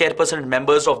chosen as chairperson and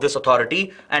members of this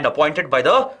authority and appointed by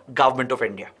the government of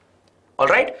India.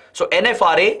 Alright, so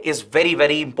NFRA is very,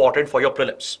 very important for your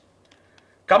prelims.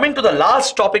 Coming to the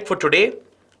last topic for today,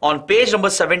 on page number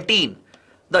 17,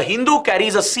 the Hindu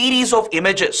carries a series of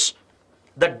images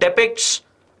that depicts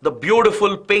the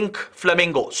beautiful pink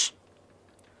flamingos.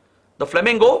 The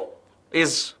flamingo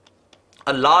is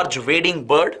a large wading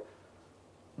bird.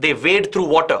 They wade through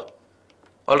water.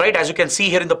 Alright, as you can see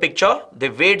here in the picture, they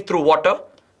wade through water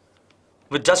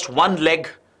with just one leg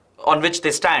on which they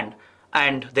stand,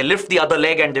 and they lift the other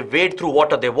leg and they wade through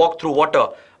water. They walk through water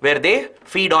where they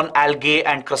feed on algae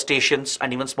and crustaceans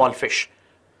and even small fish.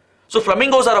 So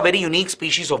flamingos are a very unique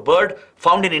species of bird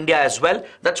found in India as well.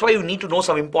 That's why you need to know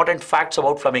some important facts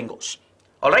about flamingos.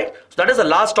 Alright, so that is the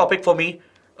last topic for me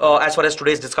as far as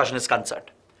today's discussion is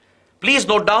concerned. Please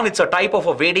note down, it's a type of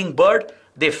a wading bird.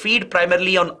 They feed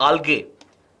primarily on algae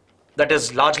that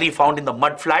is largely found in the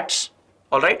mud flats.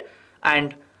 Alright,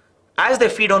 and as they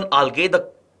feed on algae, the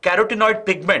carotenoid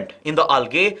pigment in the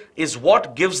algae is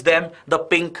what gives them the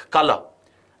pink color.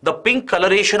 The pink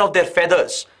coloration of their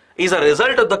feathers is a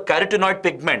result of the carotenoid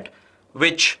pigment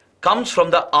which comes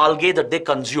from the algae that they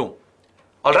consume.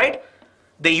 Alright,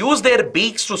 they use their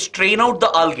beaks to strain out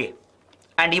the algae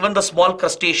and even the small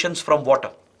crustaceans from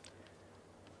water.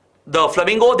 The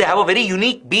flamingo, they have a very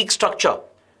unique beak structure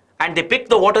and they pick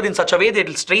the water in such a way that it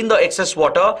will strain the excess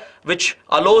water, which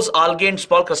allows algae and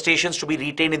small crustaceans to be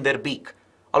retained in their beak.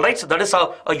 Alright, so that is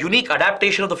a unique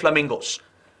adaptation of the flamingos.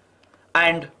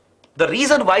 And the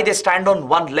reason why they stand on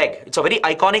one leg, it's a very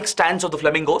iconic stance of the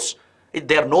flamingos.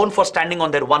 They are known for standing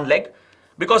on their one leg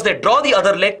because they draw the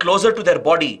other leg closer to their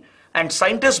body, and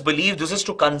scientists believe this is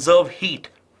to conserve heat.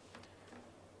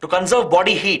 To conserve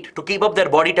body heat, to keep up their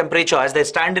body temperature as they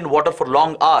stand in water for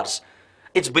long hours.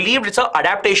 It's believed it's an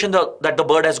adaptation that the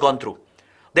bird has gone through.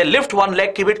 They lift one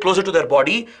leg, keep it closer to their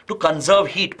body to conserve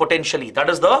heat potentially. That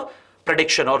is the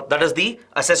prediction, or that is the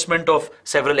assessment of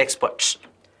several experts.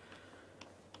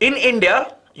 In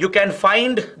India, you can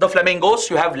find the flamingos.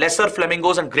 You have lesser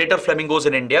flamingos and greater flamingos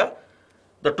in India,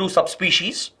 the 2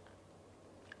 subspecies.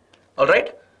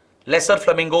 Alright, lesser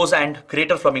flamingos and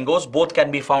greater flamingos both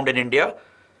can be found in India.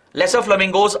 Lesser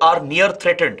flamingos are near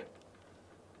threatened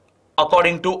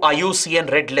according to IUCN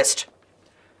Red List,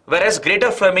 whereas greater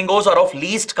flamingos are of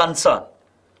least concern.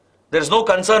 There is no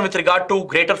concern with regard to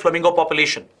greater flamingo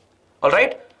population.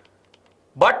 Alright,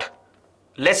 but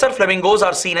lesser flamingos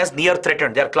are seen as near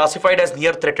threatened. They are classified as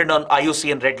near threatened on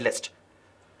IUCN Red List.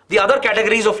 The other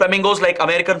categories of flamingos, like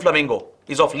American flamingo,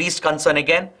 is of least concern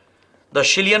again. The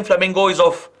Chilean flamingo is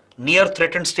of near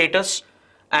threatened status,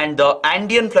 and the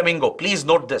Andean flamingo, please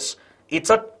note this, it's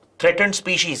a threatened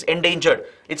species, endangered.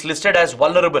 It's listed as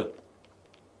vulnerable.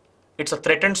 It's a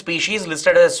threatened species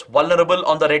listed as vulnerable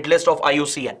on the red list of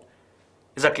IUCN.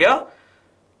 Is that clear?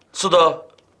 So the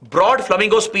broad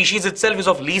flamingo species itself is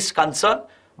of least concern,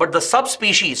 but the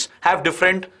subspecies have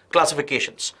different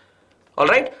classifications.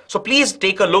 Alright, so please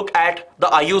take a look at the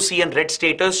IUCN red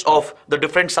status of the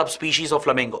different subspecies of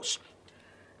flamingos.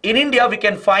 In India, we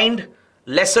can find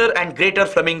lesser and greater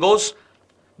flamingos.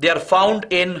 They are found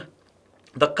in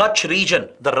the Kutch region,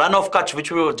 the run of Kutch,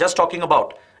 which we were just talking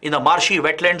about, in the marshy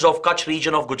wetlands of Kutch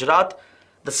region of Gujarat,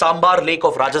 the Sambar lake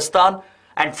of Rajasthan,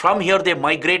 and from here they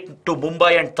migrate to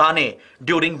Mumbai and Thane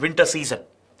during winter season.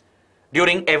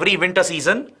 During every winter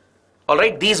season,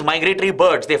 alright, these migratory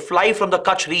birds, they fly from the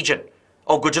Kutch region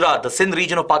of Gujarat, the Sindh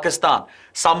region of Pakistan,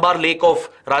 Sambar lake of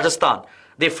Rajasthan.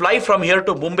 They fly from here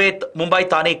to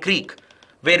Mumbai-Thane Creek,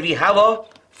 where we have a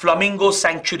flamingo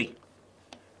sanctuary.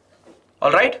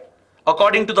 Alright,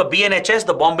 according to the BNHS,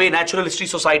 the Bombay Natural History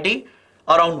Society,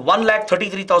 around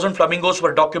 1,33,000 flamingos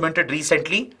were documented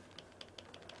recently.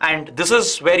 And this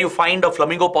is where you find a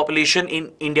flamingo population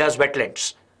in India's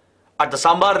wetlands. At the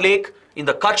Sambar Lake, in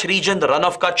the Kutch region, the Run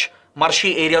of Kutch,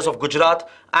 marshy areas of Gujarat,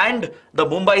 and the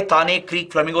Mumbai-Thane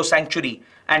Creek Flamingo Sanctuary,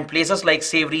 and places like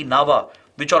Sevri, Nava,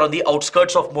 which are on the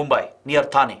outskirts of Mumbai, near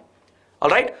Thane.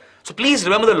 Alright? So please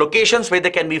remember the locations where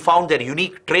they can be found, their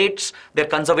unique traits, their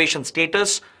conservation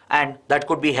status, and that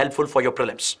could be helpful for your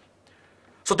prelims.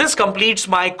 So this completes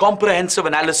my comprehensive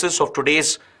analysis of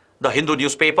today's The Hindu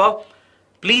newspaper.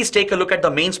 Please take a look at the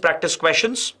mains practice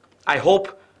questions. I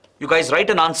hope you guys write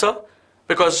an answer,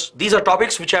 because these are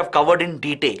topics which I have covered in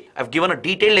detail. I've given a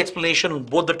detailed explanation on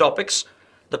both the topics.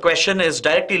 The question is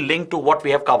directly linked to what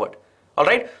we have covered.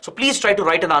 Alright? So please try to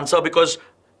write an answer, because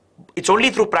it's only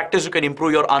through practice you can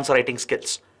improve your answer writing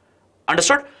skills.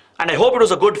 Understood? And I hope it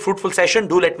was a good, fruitful session.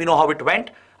 Do let me know how it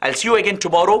went. I'll see you again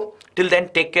tomorrow. Till then,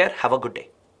 take care. Have a good day.